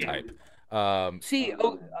body type.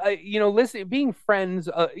 Listen, being friends,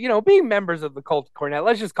 being members of the cult of Cornette,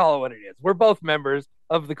 let's just call it what it is. We're both members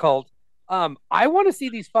of the cult. I want to see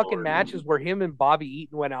these fucking matches where him and Bobby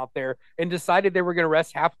Eaton went out there and decided they were going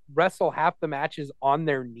to wrestle half the matches on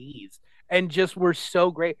their knees and just were so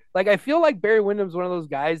great. Like, I feel like Barry Windham's one of those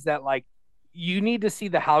guys that, like, you need to see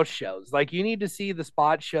the house shows. Like, you need to see the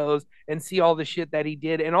spot shows and see all the shit that he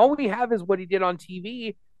did. And all we have is what he did on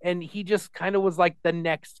TV. And he just kind of was like the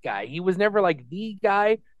next guy. He was never like the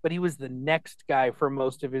guy, but he was the next guy for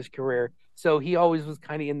most of his career. So he always was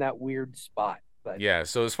kind of in that weird spot. But yeah,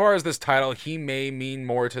 so as far as this title, he may mean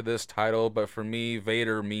more to this title, but for me,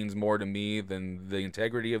 Vader means more to me than the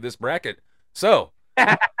integrity of this bracket. So,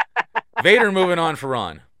 Vader moving on for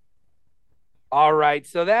Ron. All right,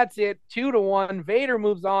 so that's it. 2-1. Vader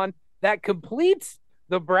moves on. That completes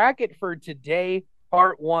the bracket for today,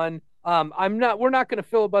 part 1. We're not going to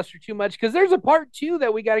filibuster too much because there's a part 2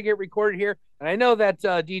 that we got to get recorded here. And I know that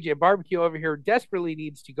DJ Barbecue over here desperately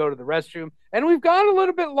needs to go to the restroom. And we've gone a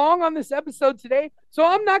little bit long on this episode today, so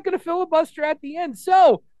I'm not going to filibuster at the end.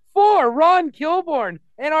 So For Ron Kilborn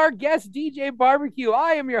and our guest DJ Barbecue,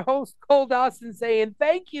 I am your host, Cole Dawson, saying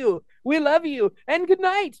thank you, we love you, and good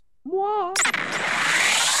night. Mwah.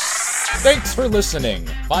 Thanks for listening.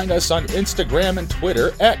 Find us on Instagram and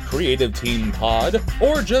Twitter at Creative Team Pod,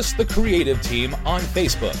 or just the Creative Team on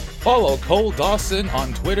Facebook. Follow Cole Dawson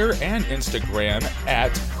on Twitter and Instagram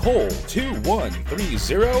at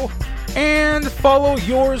Cole2130. And follow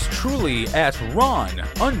yours truly at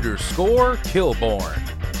Ron_Kilborn.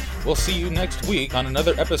 We'll see you next week on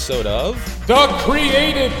another episode of The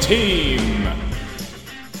Creative Team.